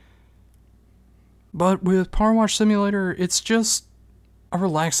later. But with Power Wash Simulator, it's just a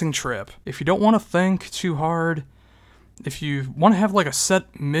relaxing trip. If you don't want to think too hard, if you want to have like a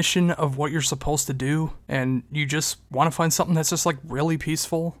set mission of what you're supposed to do, and you just want to find something that's just like really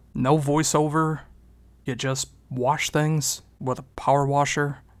peaceful, no voiceover, you just wash things with a power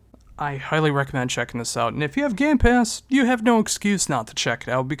washer, I highly recommend checking this out. And if you have Game Pass, you have no excuse not to check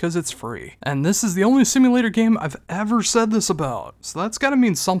it out because it's free. And this is the only simulator game I've ever said this about, so that's gotta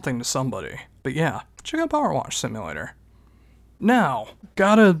mean something to somebody. But yeah, check out Power Wash Simulator. Now,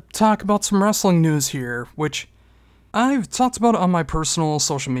 gotta talk about some wrestling news here, which I've talked about on my personal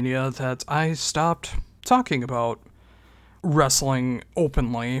social media that I stopped talking about wrestling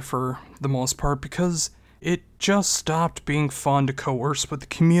openly for the most part because it just stopped being fun to coerce with the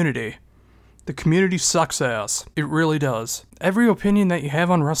community. The community sucks ass. It really does. Every opinion that you have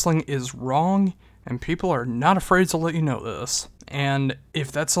on wrestling is wrong, and people are not afraid to let you know this. And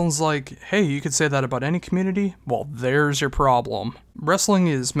if that sounds like, hey, you could say that about any community, well, there's your problem. Wrestling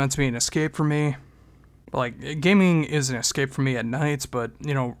is meant to be an escape for me. Like, gaming is an escape for me at night, but,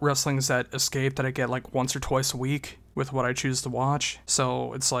 you know, wrestling is that escape that I get, like, once or twice a week with what I choose to watch.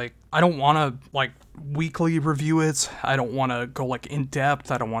 So it's like, I don't want to, like, weekly review it. I don't want to go, like,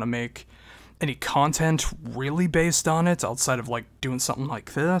 in-depth. I don't want to make any content really based on it outside of, like, doing something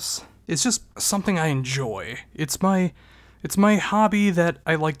like this. It's just something I enjoy. It's my hobby that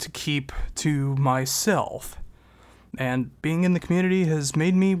I like to keep to myself. And being in the community has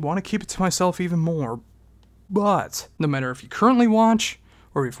made me want to keep it to myself even more. But no matter if you currently watch,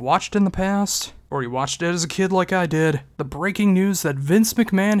 or you've watched in the past, or you watched it as a kid like I did, the breaking news that Vince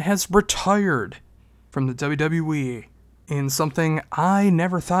McMahon has retired from the WWE in something I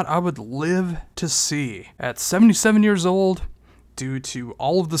never thought I would live to see. At 77 years old, due to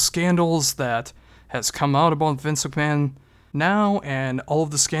all of the scandals that has come out about Vince McMahon now and all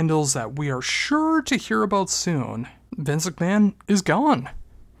of the scandals that we are sure to hear about soon, Vince McMahon is gone.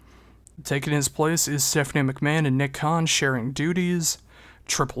 Taking his place is Stephanie McMahon and Nick Khan sharing duties.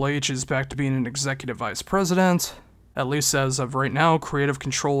 Triple H is back to being an executive vice president. At least as of right now, creative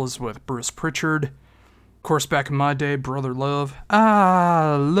control is with Bruce Pritchard. Of course, back in my day, Brother Love.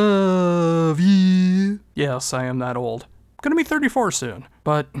 I love you. Yes, I am that old. Gonna be 34 soon.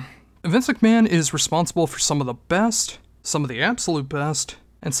 But Vince McMahon is responsible for some of the best, some of the absolute best,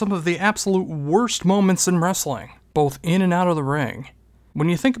 and some of the absolute worst moments in wrestling, both in and out of the ring. When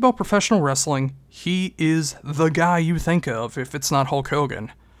you think about professional wrestling, he is the guy you think of if it's not Hulk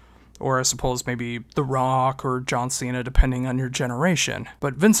Hogan. Or I suppose maybe The Rock or John Cena, depending on your generation.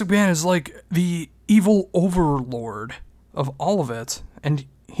 But Vince McMahon is like the evil overlord of all of it, and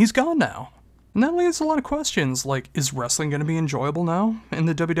he's gone now. And that leaves a lot of questions, like, is wrestling going to be enjoyable now in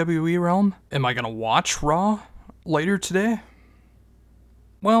the WWE realm? Am I going to watch Raw later today?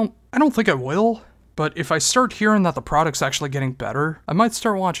 Well, I don't think I will. But if I start hearing that the product's actually getting better, I might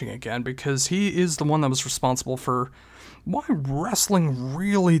start watching again because he is the one that was responsible for why wrestling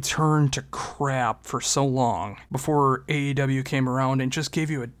really turned to crap for so long before AEW came around and just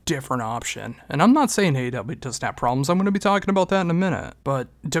gave you a different option. And I'm not saying AEW doesn't have problems, I'm going to be talking about that in a minute, but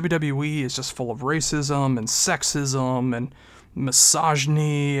WWE is just full of racism and sexism and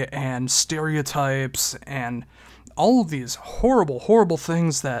misogyny and stereotypes and all of these horrible, horrible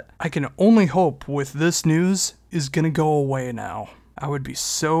things that I can only hope with this news is going to go away now. I would be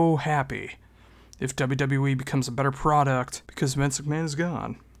so happy if WWE becomes a better product because Vince McMahon is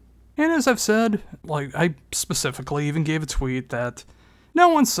gone. And as I've said, like, I specifically even gave a tweet that no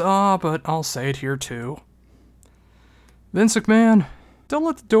one saw, but I'll say it here too. Vince McMahon, don't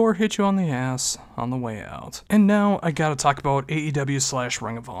let the door hit you on the ass on the way out. And now I gotta talk about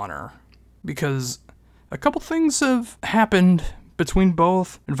AEW/Ring of Honor, because a couple things have happened between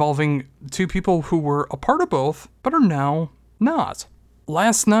both involving two people who were a part of both, but are now not.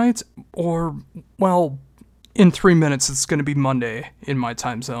 Last night, or, well, in 3 minutes it's gonna be Monday in my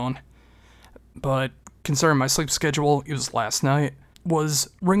time zone, but considering my sleep schedule, it was last night, was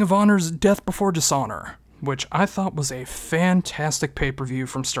Ring of Honor's Death Before Dishonor, which I thought was a fantastic pay-per-view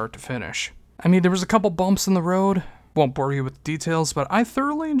from start to finish. I mean, there was a couple bumps in the road, won't bore you with details, but I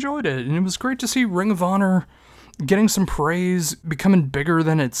thoroughly enjoyed it, and it was great to see Ring of Honor getting some praise, becoming bigger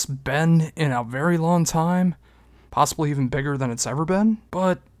than it's been in a very long time, possibly even bigger than it's ever been.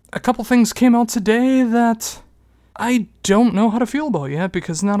 But a couple things came out today that I don't know how to feel about yet,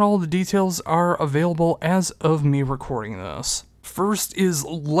 because not all the details are available as of me recording this. First is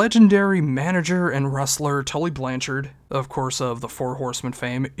legendary manager and wrestler Tully Blanchard, of course of the Four Horsemen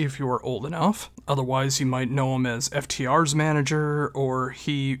fame if you are old enough. Otherwise you might know him as FTR's manager, or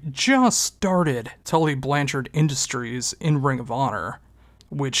he just started Tully Blanchard Industries in Ring of Honor,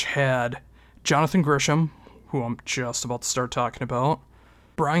 which had Jonathan Grisham, who I'm just about to start talking about,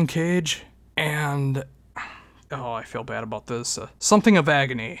 Brian Cage, and, oh, I feel bad about this, Something of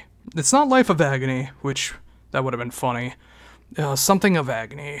Agony. It's not Life of Agony, which, that would have been funny. Something of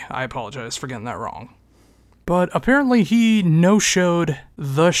Agony. I apologize for getting that wrong. But apparently he no-showed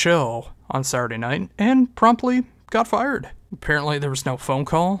the show on Saturday night and promptly got fired. Apparently there was no phone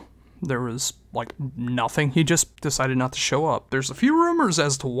call. There was, like, nothing. He just decided not to show up. There's a few rumors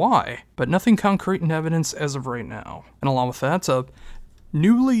as to why, but nothing concrete in evidence as of right now. And along with that, a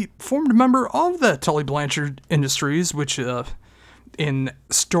newly formed member of the Tully Blanchard Industries, which in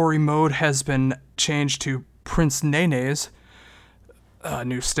story mode has been changed to Prince Nene's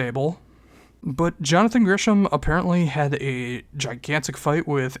new stable. But Jonathan Grisham apparently had a gigantic fight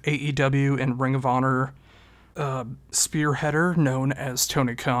with AEW and Ring of Honor spearheader known as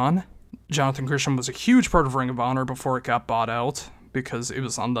Tony Khan. Jonathan Grisham was a huge part of Ring of Honor before it got bought out because it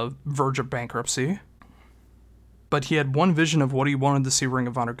was on the verge of bankruptcy. But he had one vision of what he wanted to see Ring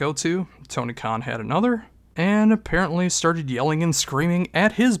of Honor go to. Tony Khan had another, and apparently started yelling and screaming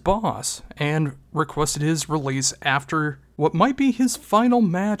at his boss and requested his release after what might be his final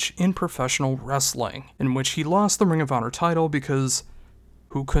match in professional wrestling, in which he lost the Ring of Honor title because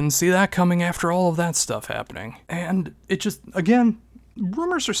who couldn't see that coming after all of that stuff happening? And it just, again,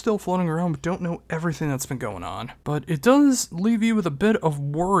 rumors are still floating around, but don't know everything that's been going on. But it does leave you with a bit of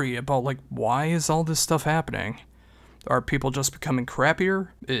worry about, like, why is all this stuff happening? Are people just becoming crappier?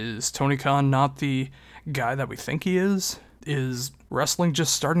 Is Tony Khan not the guy that we think he is? Is wrestling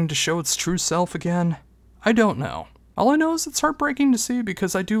just starting to show its true self again? I don't know. All I know is it's heartbreaking to see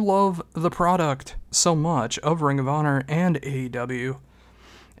because I do love the product so much of Ring of Honor and AEW,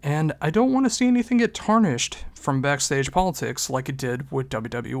 and I don't want to see anything get tarnished from backstage politics like it did with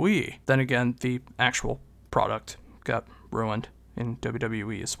WWE. Then again, the actual product got ruined in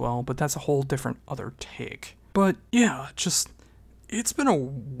WWE as well, but that's a whole different other take. But yeah, just, it's been a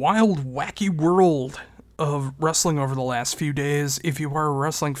wild, wacky world of wrestling over the last few days if you are a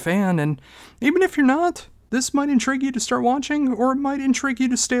wrestling fan, and even if you're not, this might intrigue you to start watching, or it might intrigue you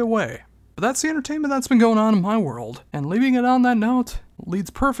to stay away. But that's the entertainment that's been going on in my world, and leaving it on that note leads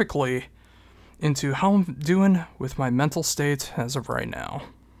perfectly into how I'm doing with my mental state as of right now.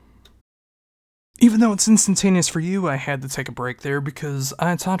 Even though it's instantaneous for you, I had to take a break there because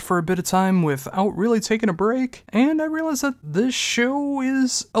I talked for a bit of time without really taking a break, and I realized that this show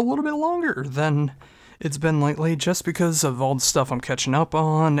is a little bit longer than it's been lately just because of all the stuff I'm catching up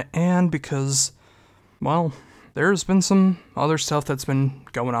on, and because, well, there's been some other stuff that's been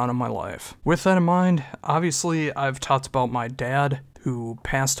going on in my life. With that in mind, obviously I've talked about my dad, who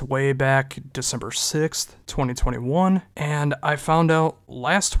passed away back December 6th, 2021, and I found out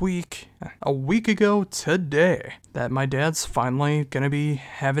last week, a week ago today, that my dad's finally gonna be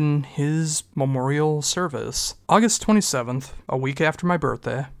having his memorial service. August 27th, a week after my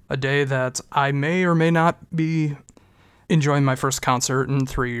birthday, a day that I may or may not be enjoying my first concert in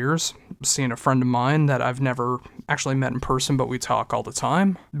 3 years, seeing a friend of mine that I've never actually met in person, but we talk all the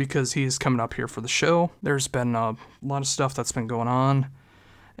time, because he's coming up here for the show. There's been a lot of stuff that's been going on,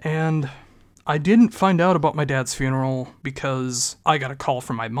 and I didn't find out about my dad's funeral because I got a call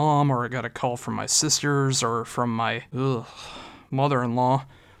from my mom, or I got a call from my sisters, or from my mother-in-law.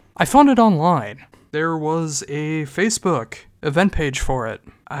 I found it online. There was a Facebook event page for it.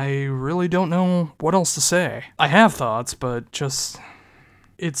 I really don't know what else to say. I have thoughts, but just...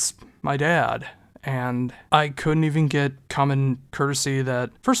 it's my dad. And I couldn't even get common courtesy that...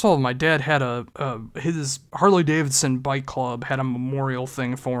 First of all, my dad had his Harley-Davidson bike club had a memorial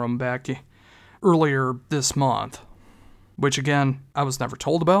thing for him back earlier this month. Which, again, I was never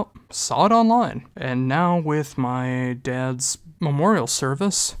told about. Saw it online. And now with my dad's memorial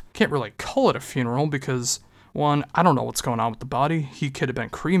service, can't really call it a funeral because, one, I don't know what's going on with the body. He could have been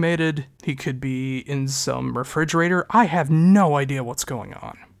cremated. He could be in some refrigerator. I have no idea what's going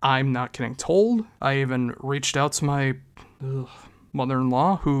on. I'm not getting told. I even reached out to my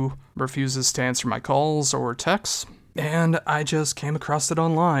mother-in-law, who refuses to answer my calls or texts. And I just came across it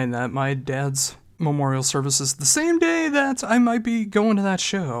online that my dad's memorial service is the same day that I might be going to that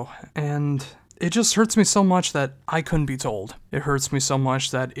show. And it just hurts me so much that I couldn't be told. It hurts me so much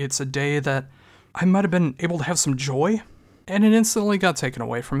that it's a day that I might have been able to have some joy, and it instantly got taken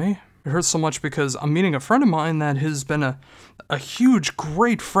away from me. It hurts so much because I'm meeting a friend of mine that has been a huge,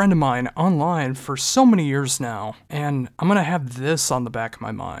 great friend of mine online for so many years now, and I'm gonna have this on the back of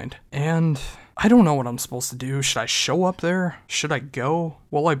my mind. And I don't know what I'm supposed to do. Should I show up there? Should I go?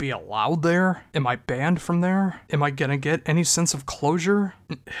 Will I be allowed there? Am I banned from there? Am I gonna get any sense of closure?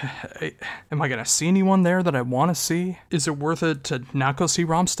 Am I gonna see anyone there that I want to see? Is it worth it to not go see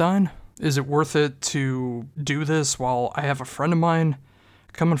Rammstein? Is it worth it to do this while I have a friend of mine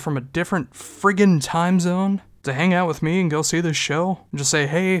coming from a different friggin' time zone to hang out with me and go see this show? And just say,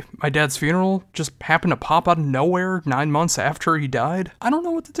 hey, my dad's funeral just happened to pop out of nowhere 9 months after he died? I don't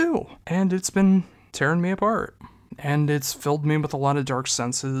know what to do. And it's been tearing me apart. And it's filled me with a lot of dark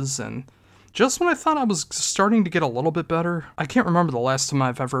senses, and just when I thought I was starting to get a little bit better, I can't remember the last time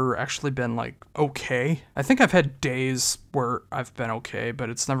I've ever actually been, okay. I think I've had days where I've been okay, but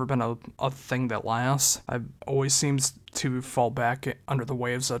it's never been a thing that lasts. I always seems to fall back under the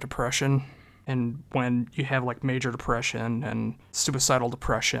waves of depression. And when you have major depression and suicidal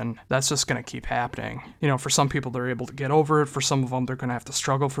depression, that's just going to keep happening. For some people, they're able to get over it. For some of them, they're going to have to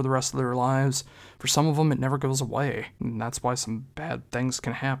struggle for the rest of their lives. For some of them, it never goes away. And that's why some bad things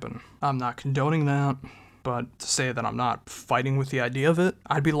can happen. I'm not condoning that, but to say that I'm not fighting with the idea of it,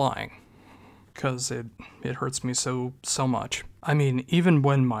 I'd be lying. Because it hurts me so much. I mean, even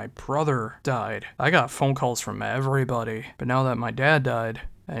when my brother died, I got phone calls from everybody. But now that my dad died,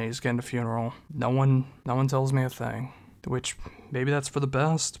 and he's getting a funeral, no one tells me a thing. Which, maybe that's for the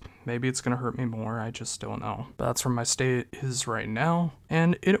best. Maybe it's gonna hurt me more. I just don't know. But that's where my state is right now.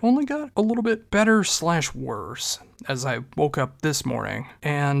 And it only got a little bit better / worse as I woke up this morning.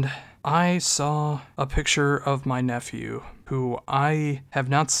 And I saw a picture of my nephew, who I have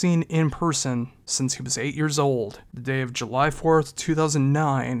not seen in person since he was 8 years old, the day of July 4th,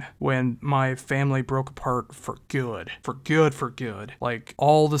 2009, when my family broke apart for good. For good.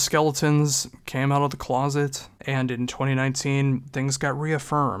 All the skeletons came out of the closet, and in 2019, things got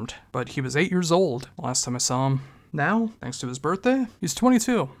reaffirmed. But he was 8 years old last time I saw him. Now, thanks to his birthday, he's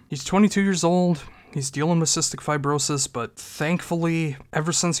 22. He's 22 years old. He's dealing with cystic fibrosis, but thankfully,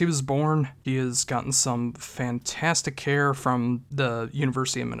 ever since he was born, he has gotten some fantastic care from the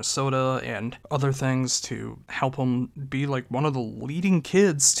University of Minnesota and other things to help him be one of the leading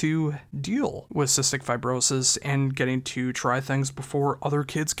kids to deal with cystic fibrosis and getting to try things before other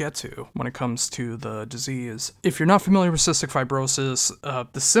kids get to when it comes to the disease. If you're not familiar with cystic fibrosis,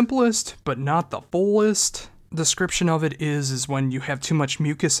 the simplest, but not the fullest description of it is when you have too much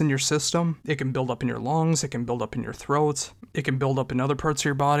mucus in your system. It can build up in your lungs, it can build up in your throat, it can build up in other parts of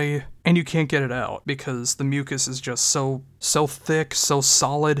your body, and you can't get it out because the mucus is just so thick, so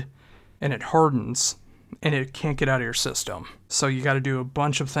solid, and it hardens, and it can't get out of your system. So you got to do a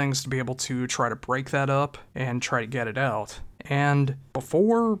bunch of things to be able to try to break that up and try to get it out. And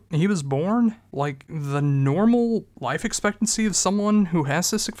before he was born, the normal life expectancy of someone who has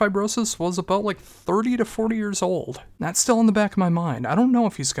cystic fibrosis was about 30 to 40 years old. That's still in the back of my mind. I don't know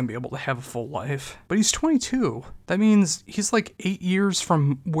if he's going to be able to have a full life, but he's 22. That means he's 8 years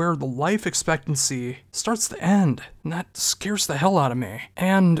from where the life expectancy starts to end. And that scares the hell out of me.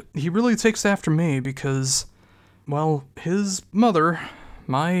 And he really takes after me because, his mother,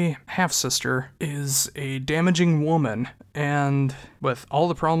 my half-sister, is a damaging woman, and with all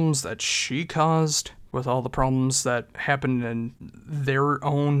the problems that she caused, with all the problems that happened in their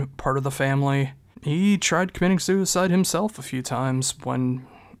own part of the family, he tried committing suicide himself a few times when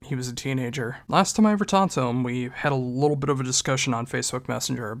he was a teenager. Last time I ever talked to him, we had a little bit of a discussion on Facebook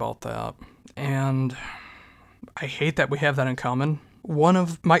Messenger about that. And I hate that we have that in common. One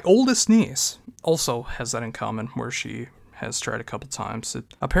of my oldest niece also has that in common, where she has tried a couple times. It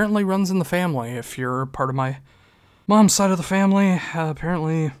apparently runs in the family. If you're part of my mom's side of the family,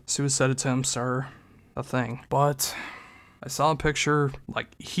 apparently suicide attempts are a thing. But I saw a picture, like,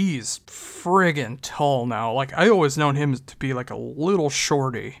 he's friggin' tall now. Like, I always known him to be, like, a little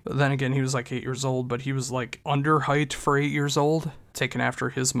shorty. But then again, he was, like, 8 years old, but he was, like, under height for 8 years old, taken after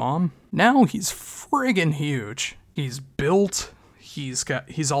his mom. Now he's friggin' huge. He's built.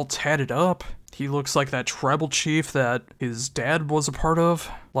 He's all tatted up. He looks like that tribal chief that his dad was a part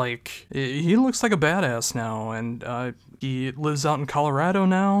of. Like, he looks like a badass now, and he lives out in Colorado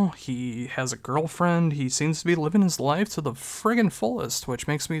now. He has a girlfriend. He seems to be living his life to the friggin' fullest, which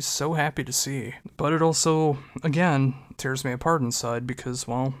makes me so happy to see. But it also, again, tears me apart inside because,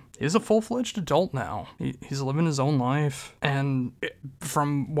 well, he's a full-fledged adult now. He's living his own life, and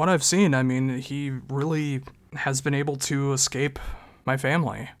from what I've seen, I mean, he really has been able to escape my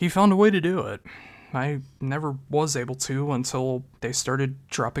family. He found a way to do it. I never was able to until they started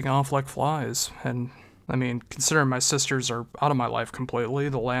dropping off like flies. And I mean, considering my sisters are out of my life completely,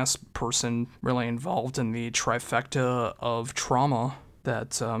 the last person really involved in the trifecta of trauma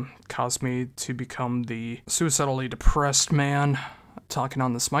that caused me to become the suicidally depressed man talking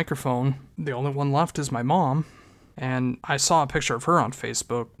on this microphone, the only one left is my mom. And I saw a picture of her on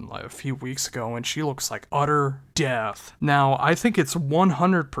Facebook like a few weeks ago, and she looks like utter death. Now, I think it's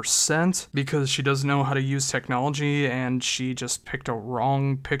 100% because she doesn't know how to use technology, and she just picked a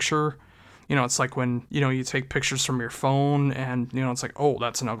wrong picture. You know, it's like when, you take pictures from your phone, and, it's like, oh,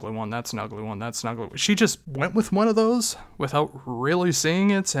 that's an ugly one, that's an ugly one, that's an ugly one. She just went with one of those without really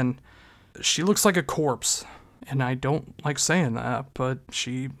seeing it, and she looks like a corpse. And I don't like saying that, but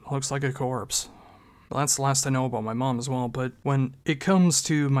she looks like a corpse. Well, that's the last I know about my mom as well, but when it comes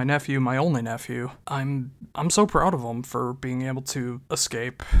to my nephew, my only nephew, I'm so proud of him for being able to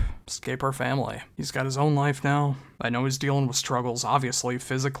escape our family. He's got his own life now. I know he's dealing with struggles, obviously,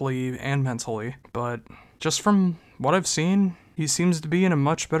 physically and mentally, but just from what I've seen, he seems to be in a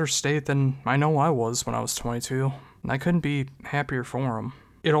much better state than I know I was when I was 22, and I couldn't be happier for him.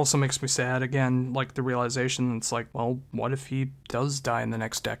 It also makes me sad, again, like the realization, it's like, well, what if he does die in the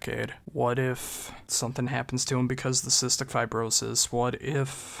next decade? What if something happens to him because of the cystic fibrosis? What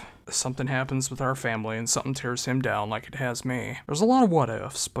if something happens with our family and something tears him down like it has me? There's a lot of what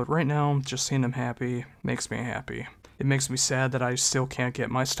ifs, but right now, just seeing him happy makes me happy. It makes me sad that I still can't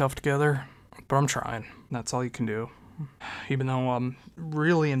get my stuff together, but I'm trying. That's all you can do. Even though I'm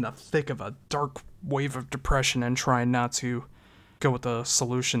really in the thick of a dark wave of depression and trying not to go with a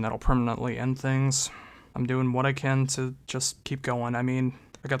solution that'll permanently end things, I'm doing what I can to just keep going. I mean,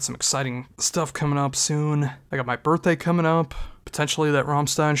 I got some exciting stuff coming up soon. I got my birthday coming up, potentially that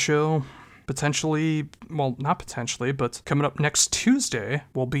Rammstein show, potentially, well, not potentially, but coming up next Tuesday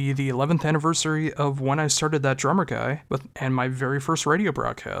will be the 11th anniversary of when I started that drummer guy and my very first radio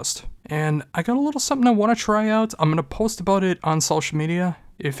broadcast. And I got a little something I want to try out. I'm going to post about it on social media.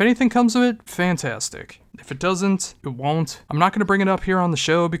 If anything comes of it, fantastic. If it doesn't, it won't. I'm not going to bring it up here on the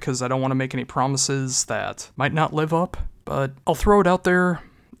show because I don't want to make any promises that might not live up, but I'll throw it out there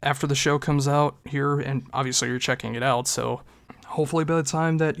after the show comes out here, and obviously you're checking it out, so hopefully by the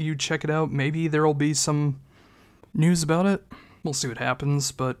time that you check it out, maybe there'll be some news about it. We'll see what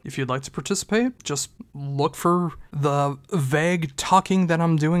happens, but if you'd like to participate, just look for the vague talking that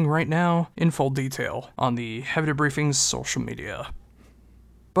I'm doing right now in full detail on the Heavy Debriefing's social media.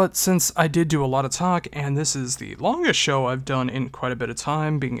 But since I did do a lot of talk, and this is the longest show I've done in quite a bit of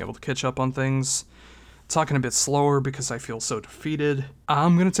time, being able to catch up on things, talking a bit slower because I feel so defeated,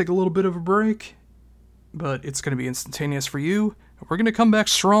 I'm going to take a little bit of a break, but it's going to be instantaneous for you. We're going to come back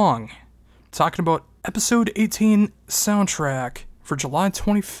strong, talking about episode 18 soundtrack for July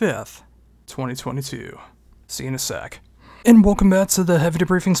 25th, 2022. See you in a sec. And welcome back to the Heavy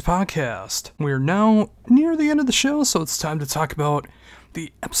Debriefings podcast. We're now near the end of the show, so it's time to talk about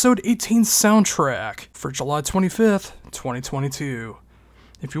the episode 18 soundtrack for July 25th, 2022.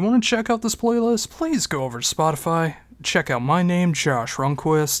 If you want to check out this playlist, please go over to Spotify, check out my name, Josh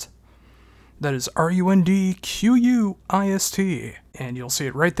Runquist. That is RUNDQUIST, and you'll see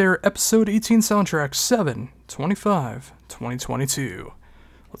it right there, episode 18 soundtrack 7/25/2022.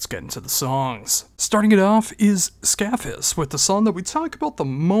 Let's get into the songs. Starting it off is Scaphis with the song that we talk about the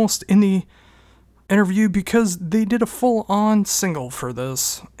most in the interview because they did a full-on single for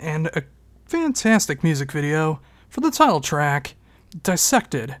this and a fantastic music video for the title track,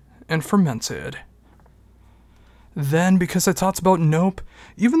 Dissected and Fermented. Then, because I talked about Nope,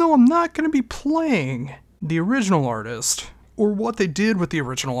 even though I'm not going to be playing the original artist or what they did with the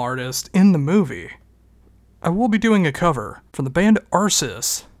original artist in the movie. I will be doing a cover from the band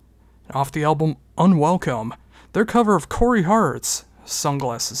Arsis, off the album Unwelcome, their cover of Corey Hart's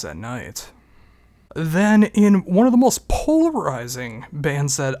Sunglasses at Night. Then, in one of the most polarizing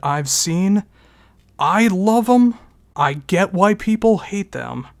bands that I've seen, I love them, I get why people hate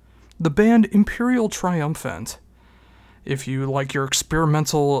them, the band Imperial Triumphant. If you like your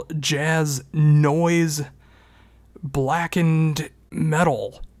experimental jazz, noise, blackened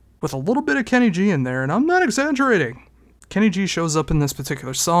metal, with a little bit of Kenny G in there, and I'm not exaggerating. Kenny G shows up in this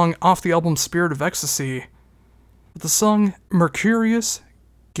particular song off the album Spirit of Ecstasy, with the song Mercurius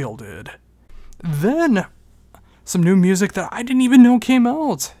Gilded. Then, some new music that I didn't even know came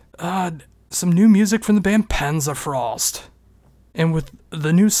out. Some new music from the band Panzerfrost, and with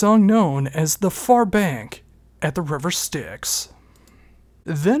the new song known as The Far Bank at the River Styx.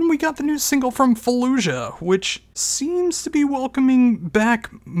 Then we got the new single from Fallujah, which seems to be welcoming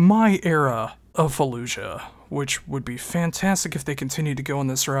back my era of Fallujah, which would be fantastic if they continue to go in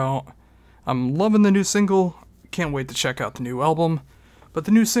this route. I'm loving the new single, can't wait to check out the new album, but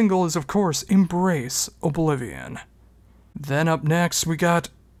the new single is of course Embrace Oblivion. Then up next we got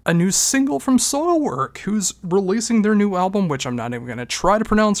a new single from Soilwork, who's releasing their new album, which I'm not even going to try to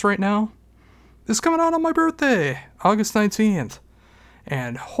pronounce right now. It's coming out on my birthday, August 19th.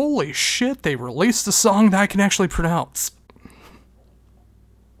 And holy shit, they released a song that I can actually pronounce.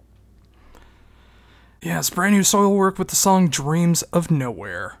 Yeah, it's brand new Soilwork with the song Dreams of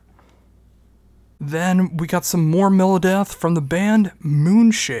Nowhere. Then we got some more Melodeath from the band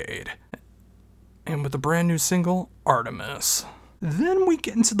Moonshade, and with the brand new single Artemis. Then we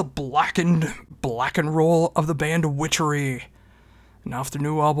get into the black and roll of the band Witchery, and off their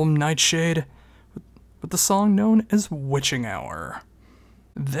new album Nightshade, with the song known as Witching Hour.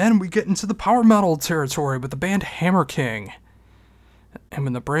 Then we get into the power metal territory with the band Hammer King, and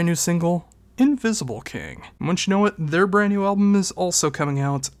with the brand new single Invisible King. And once you know it, their brand new album is also coming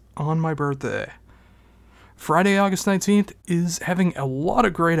out on my birthday. Friday, August 19th is having a lot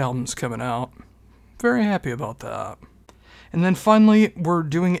of great albums coming out. Very happy about that. And then finally, we're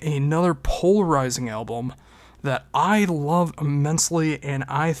doing another polarizing album that I love immensely and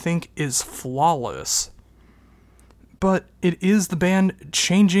I think is flawless. But it is the band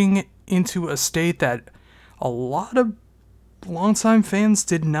changing into a state that a lot of longtime fans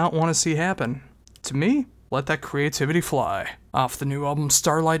did not want to see happen. To me, let that creativity fly. Off the new album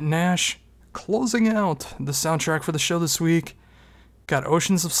Starlight and Ash, closing out the soundtrack for the show this week, got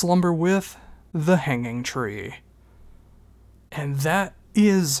Oceans of Slumber with The Hanging Tree. And that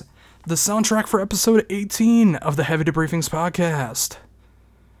is the soundtrack for episode 18 of the Heavy Debriefings podcast.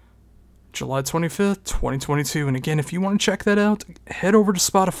 July 25th, 2022. And again, if you want to check that out, head over to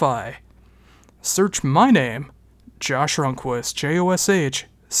Spotify. Search my name, Josh Runquist, Josh,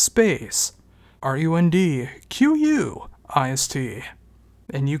 space, RUNDQUIST.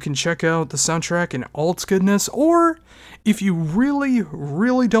 And you can check out the soundtrack in all its goodness, or if you really,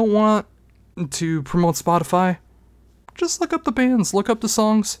 really don't want to promote Spotify, just look up the bands, look up the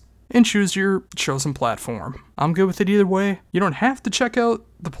songs, and choose your chosen platform. I'm good with it either way. You don't have to check out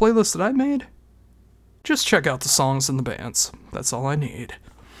the playlist that I made. Just check out the songs and the bands. That's all I need.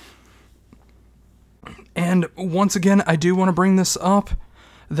 And once again, I do want to bring this up,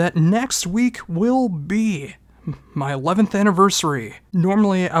 that next week will be my 11th anniversary.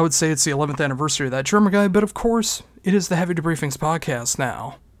 Normally, I would say it's the 11th anniversary of that drummer guy, but of course, it is the Heavy Debriefings podcast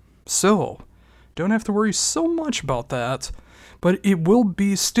now. So, don't have to worry so much about that, but it will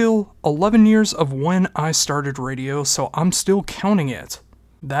be still 11 years of when I started radio, so I'm still counting it.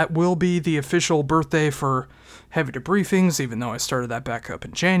 That will be the official birthday for Heavy Debriefings, even though I started that back up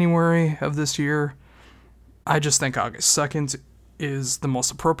in January of this year. I just think August 2nd is the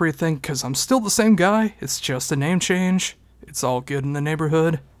most appropriate thing, because I'm still the same guy. It's just a name change. It's all good in the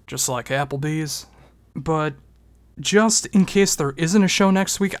neighborhood, just like Applebee's. But just in case there isn't a show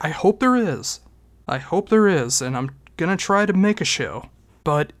next week, I hope there is. And I'm gonna try to make a show.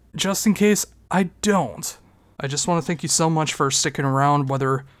 But just in case I don't, I just want to thank you so much for sticking around,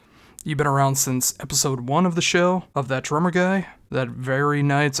 whether you've been around since episode 1 of the show, of that drummer guy, that very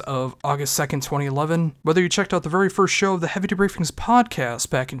night of August 2nd, 2011, whether you checked out the very first show of the Heavy Debriefings podcast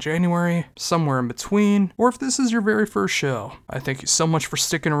back in January, somewhere in between, or if this is your very first show. I thank you so much for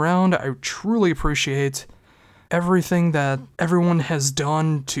sticking around. I truly appreciate everything that everyone has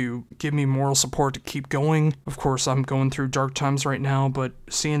done to give me moral support to keep going. Of course, I'm going through dark times right now, but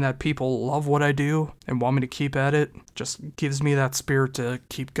seeing that people love what I do and want me to keep at it just gives me that spirit to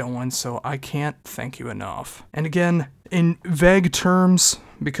keep going, so I can't thank you enough. And again, in vague terms,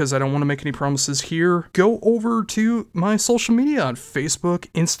 because I don't want to make any promises here, go over to my social media on Facebook,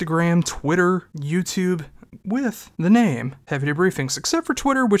 Instagram, Twitter, YouTube, with the name Heavy Debriefings, except for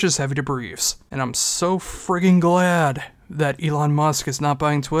Twitter, which is Heavy Debriefs. And I'm so friggin' glad that Elon Musk is not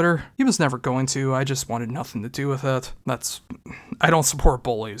buying Twitter. He was never going to. I just wanted nothing to do with it. I don't support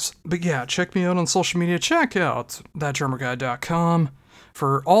bullies. But yeah, check me out on social media. Check out thatdrummerguy.com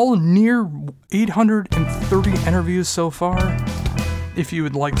for all near 830 interviews so far. If you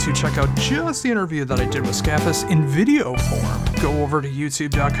would like to check out just the interview that I did with Scaphis in video form, go over to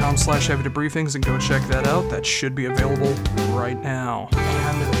youtube.com/heavydebriefings and go check that out. That should be available right now.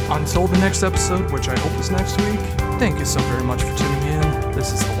 And until the next episode, which I hope is next week, thank you so very much for tuning in.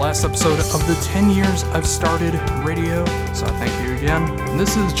 This is the last episode of the 10 years I've started radio, so thank you again. And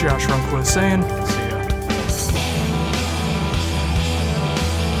this is Josh Runquist saying, see